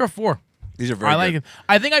Ranch. These are a 4. These are very I like good. it.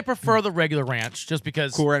 I think I prefer the regular ranch just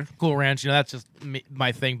because Cool Ranch? Cool Ranch, that's just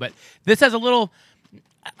my thing. But this has a little,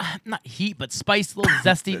 not heat, but spice, little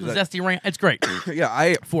zesty ranch. It's great.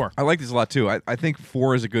 Yeah, 4. I like this a lot too. I think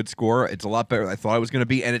 4 is a good score. It's a lot better than I thought it was going to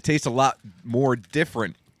be, and it tastes a lot more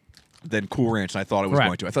different than Cool Ranch than I thought it was Correct.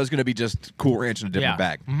 going to. I thought it was going to be just Cool Ranch in a different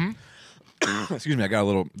bag. Excuse me, I got a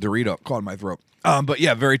little Dorito caught in my throat. But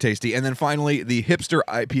yeah, very tasty. And then finally, the Hipster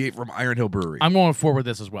IPA from Iron Hill Brewery. I'm going 4 with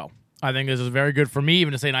this as well. I think this is very good for me.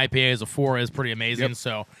 Even to say an IPA is a 4 is pretty amazing. Yep.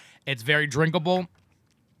 So it's very drinkable.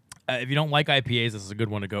 If you don't like IPAs, this is a good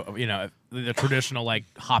one to go. The traditional like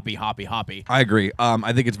hoppy. I agree.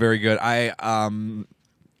 I think it's very good.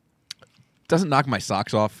 Doesn't knock my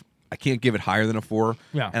socks off. I can't give it higher than a 4.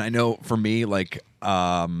 Yeah. And I know for me, like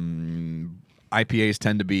IPAs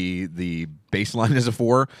tend to be the baseline as a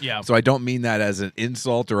 4. Yeah. So I don't mean that as an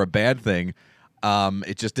insult or a bad thing.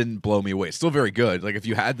 It just didn't blow me away. It's still very good. Like if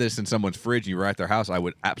you had this in someone's fridge and you were at their house, I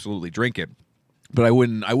would absolutely drink it. But I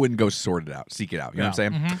wouldn't go seek it out. You know what I'm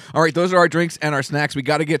saying? All right, those are our drinks and our snacks. We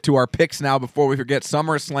got to get to our picks now before we forget.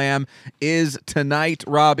 SummerSlam is tonight,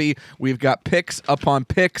 Robbie. We've got picks upon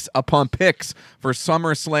picks upon picks for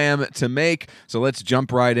SummerSlam to make. So let's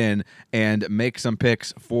jump right in and make some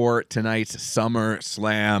picks for tonight's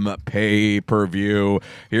SummerSlam pay-per-view.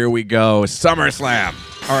 Here we go. SummerSlam.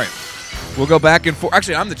 All right. We'll go back and forth.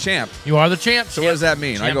 Actually, I'm the champ. You are the champ. So what does that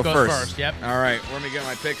mean? I Champ go goes first. Yep. All right. Let me get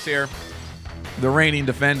my picks here. The reigning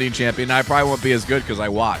defending champion. I probably won't be as good because I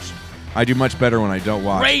watched. I do much better when I don't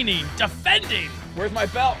watch. Reigning, defending. Where's my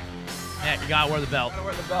belt? Yeah, you gotta wear the belt.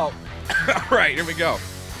 Wear the belt. All right, here we go.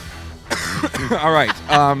 All right.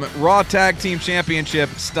 Raw Tag Team Championship,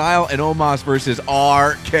 Style and Omos versus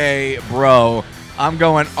RK Bro. I'm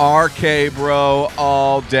going RK Bro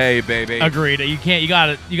all day, baby. Agreed. You can't. You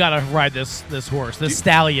gotta ride this horse. This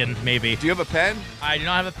stallion, maybe. Do you have a pen? I do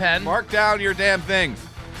not have a pen. Mark down your damn things.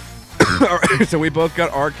 All right, so we both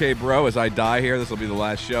got RK Bro as I die here. This will be the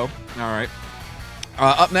last show. All right.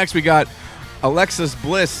 Up next, we got Alexa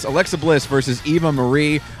Bliss versus Eva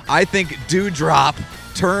Marie. I think Dewdrop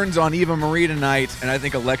turns on Eva Marie tonight, and I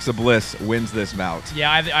think Alexa Bliss wins this bout.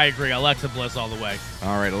 Yeah, I agree. Alexa Bliss all the way.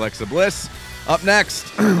 All right, Alexa Bliss. Up next,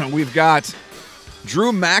 we've got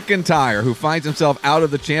Drew McIntyre, who finds himself out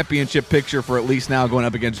of the championship picture for at least now, going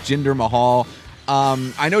up against Jinder Mahal.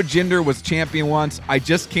 I know Jinder was champion once. I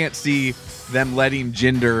just can't see them letting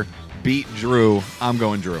Jinder beat Drew. I'm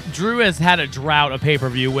going Drew. Drew has had a drought of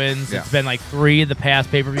pay-per-view wins. Yeah. It's been like 3 of the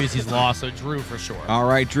past pay-per-views he's lost, so Drew for sure. All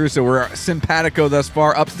right, Drew. So we're simpatico thus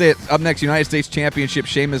far. Up next, United States Championship,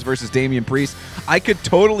 Sheamus versus Damian Priest. I could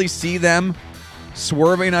totally see them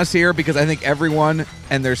swerving us here because I think everyone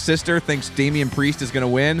and their sister thinks Damian Priest is going to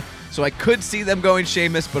win. So I could see them going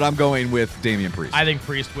Sheamus, but I'm going with Damian Priest. I think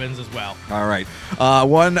Priest wins as well. All right.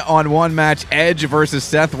 One-on-one match, Edge versus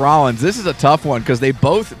Seth Rollins. This is a tough one because they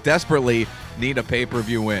both desperately need a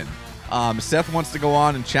pay-per-view win. Seth wants to go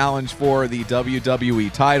on and challenge for the WWE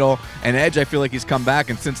title, and Edge, I feel like he's come back,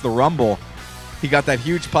 and since the Rumble, he got that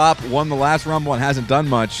huge pop, won the last Rumble, and hasn't done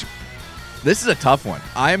much. This is a tough one.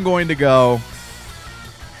 I'm going to go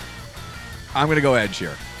Edge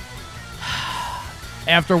here.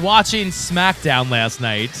 After watching SmackDown last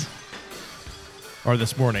night, or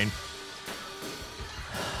this morning,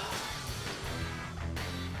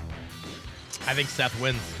 I think Seth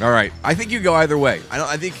wins. All right. I think you go either way.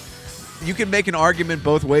 I think you can make an argument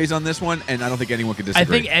both ways on this one, and I don't think anyone can disagree.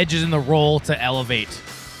 I think Edge is in the role to elevate.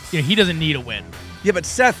 He doesn't need a win. Yeah, but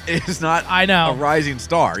Seth is not I know. a rising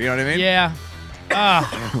star. You know what I mean? Yeah.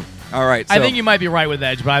 All right. So I think you might be right with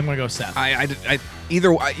Edge, but I'm going to go Seth.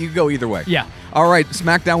 you go either way. Yeah. All right.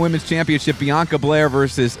 SmackDown Women's Championship: Bianca Belair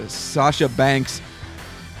versus Sasha Banks.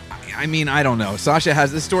 I mean, I don't know. Sasha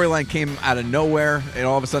has this storyline came out of nowhere. It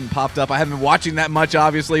all of a sudden popped up. I haven't been watching that much,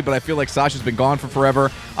 obviously, but I feel like Sasha's been gone for forever.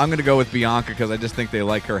 I'm going to go with Bianca because I just think they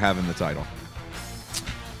like her having the title.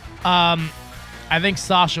 I think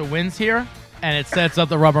Sasha wins here, and it sets up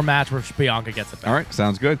the rubber match where Bianca gets it back. All right,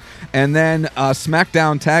 sounds good. And then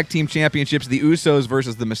SmackDown Tag Team Championships, the Usos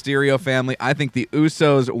versus the Mysterio family. I think the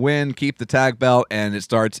Usos win, keep the tag belt, and it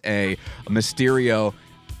starts a Mysterio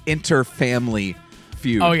inter-family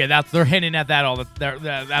feud. Oh yeah, they're hinting at that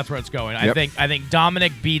that's where it's going. Yep. I think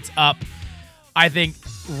Dominic beats up. I think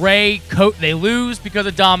Ray they lose because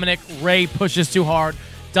of Dominic. Ray pushes too hard.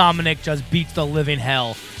 Dominic just beats the living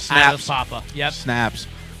hell out of his papa. Yep. Snaps.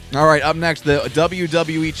 All right, up next, the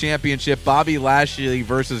WWE Championship, Bobby Lashley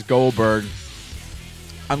versus Goldberg.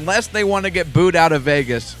 Unless they want to get booed out of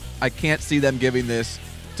Vegas, I can't see them giving this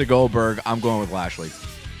to Goldberg. I'm going with Lashley.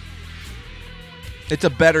 It's a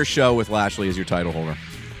better show with Lashley as your title holder.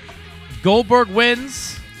 Goldberg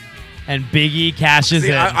wins, and Big E cashes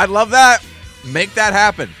in. I love that. Make that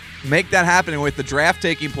happen. Make that happen. And with the draft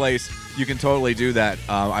taking place, you can totally do that.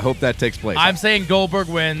 I hope that takes place. I'm saying Goldberg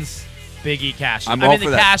wins, Big E cashes. I'm all the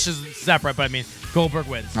for that. cash is separate, but I mean Goldberg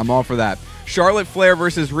wins. I'm all for that. Charlotte Flair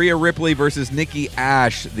versus Rhea Ripley versus Nikki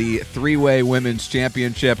Ash, the three-way women's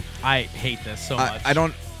championship. I hate this so much. I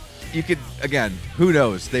don't. You could, again, who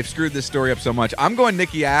knows? They've screwed this story up so much. I'm going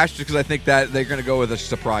Nikki Ash just because I think that they're going to go with a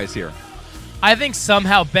surprise here. I think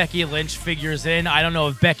somehow Becky Lynch figures in. I don't know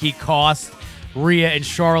if Becky cost Rhea and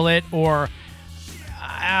Charlotte or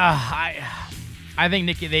I think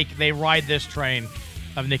Nikki they ride this train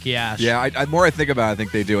of Nikki Ash. Yeah, the more I think about it, I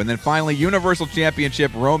think they do. And then finally, Universal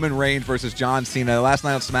Championship, Roman Reigns versus John Cena. Last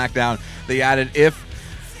night on SmackDown, they added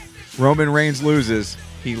if Roman Reigns loses,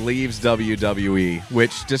 he leaves WWE,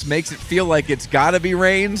 which just makes it feel like it's got to be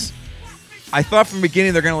Reigns. I thought from the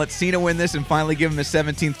beginning they're going to let Cena win this and finally give him his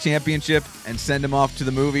 17th championship and send him off to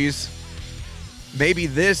the movies. Maybe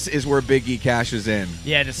this is where Big E cashes in.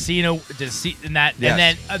 Yeah, to Cena, and that,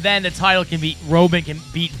 Yes. and then the title can be Roman can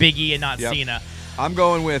beat Big E and not Yep. Cena. I'm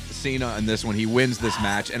going with Cena in this one. He wins this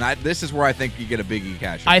match, and this is where I think you get a Big E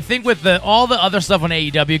cash in. I think with all the other stuff on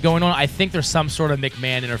AEW going on, I think there's some sort of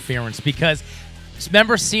McMahon interference because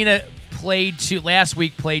remember Cena last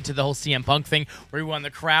week played to the whole CM Punk thing where he won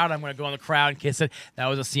the crowd. I'm going to go in the crowd and kiss it. That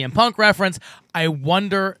was a CM Punk reference. I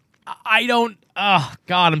wonder. Oh,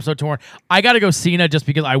 God, I'm so torn. I got to go Cena just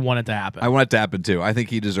because I want it to happen. I want it to happen, too. I think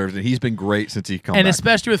he deserves it. He's been great since he come and back.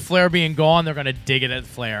 especially with Flair being gone, they're going to dig it at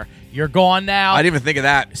Flair. You're gone now. I didn't even think of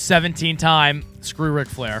that. 17-time. Screw Ric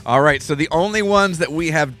Flair. All right, so the only ones that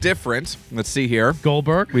we have different, let's see here.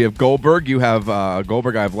 Goldberg. We have Goldberg. You have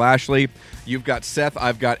Goldberg. I have Lashley. You've got Seth.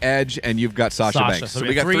 I've got Edge. And you've got Sasha Banks. So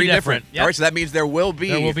we got three different. Yep. All right, so that means there will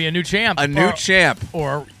be a new champ. a new champ.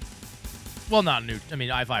 Or, well, not new. I mean,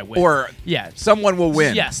 if I win. Or yeah, someone will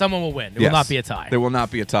win. Yeah, someone will win. It Yes. will not be a tie. There will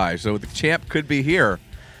not be a tie. So the champ could be here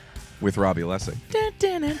with Robbie Lessing.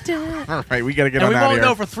 All right, we got to get and on we out of won't here.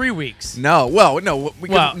 know for 3 weeks. No,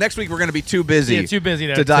 next week we're going to be too busy. Yeah, too busy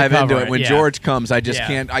to dive into cover it. When yeah. George comes, I just Yeah.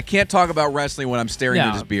 can't. I can't talk about wrestling when I'm staring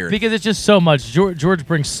at his beard. Because it's just so much. George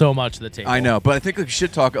brings so much to the table. I know, but I think we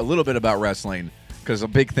should talk a little bit about wrestling because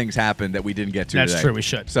big things happened that we didn't get to That's today. true, we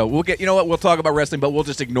should. So we'll get. You know what? We'll talk about wrestling, but we'll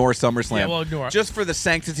just ignore SummerSlam. Yeah, we'll ignore it. just for the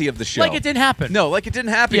sanctity of the show. Like it didn't happen. No, like it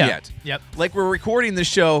didn't happen Yeah. yet. Yep. Like we're recording this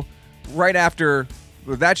show right after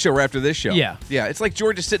that show, right after this show. Yeah. Yeah. It's like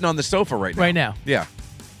George is sitting on the sofa right now. Right now. Yeah.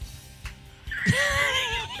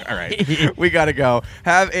 All right. We got to go.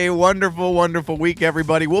 Have a wonderful, wonderful week,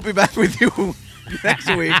 everybody. We'll be back with you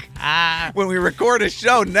next week when we record a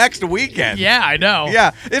show next weekend. Yeah, I know.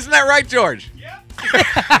 Yeah. Isn't that right, George? Yep.